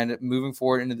and moving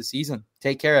forward into the season.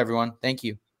 Take care, everyone. Thank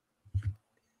you.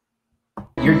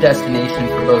 Your destination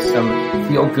for both some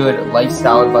feel-good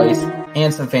lifestyle advice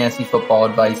and some fantasy football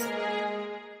advice.